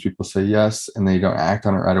 Sometimes people say yes and they don't act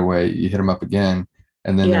on it right away. You hit them up again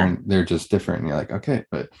and then they're just different. And you're like, okay,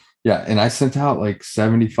 but and I sent out like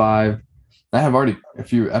 75. I have already a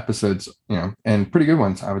few episodes, and pretty good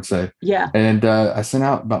ones, I would say. Yeah. And I sent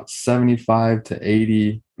out about 75 to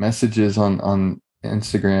 80 messages on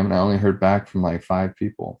Instagram, and I only heard back from like 5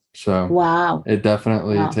 people. So wow, it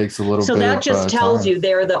definitely takes a little bit. So that just tells you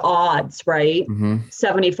they're the odds, right?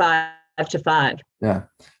 75 to 5. Yeah.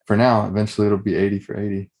 For now, eventually it'll be 80 for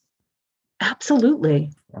 80.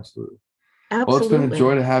 Absolutely. Well, it's been a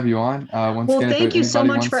joy to have you on. Once again, thank you so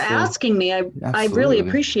much for asking me. I really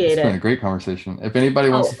appreciate it. It's been a great conversation. If anybody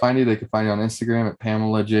wants to find you, they can find you on Instagram at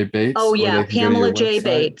Pamela J. Bates. Oh, yeah. Pamela J.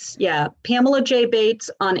 Bates. Yeah. Pamela J. Bates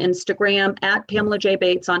on Instagram, at Pamela J.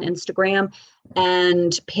 Bates on Instagram,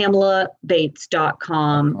 and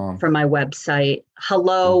PamelaBates.com for my website.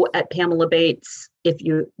 Hello at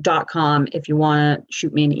PamelaBates.com if you want to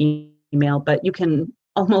shoot me an email, but you can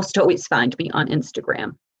almost always find me on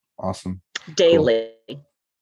Instagram. Awesome. Daily. Cool.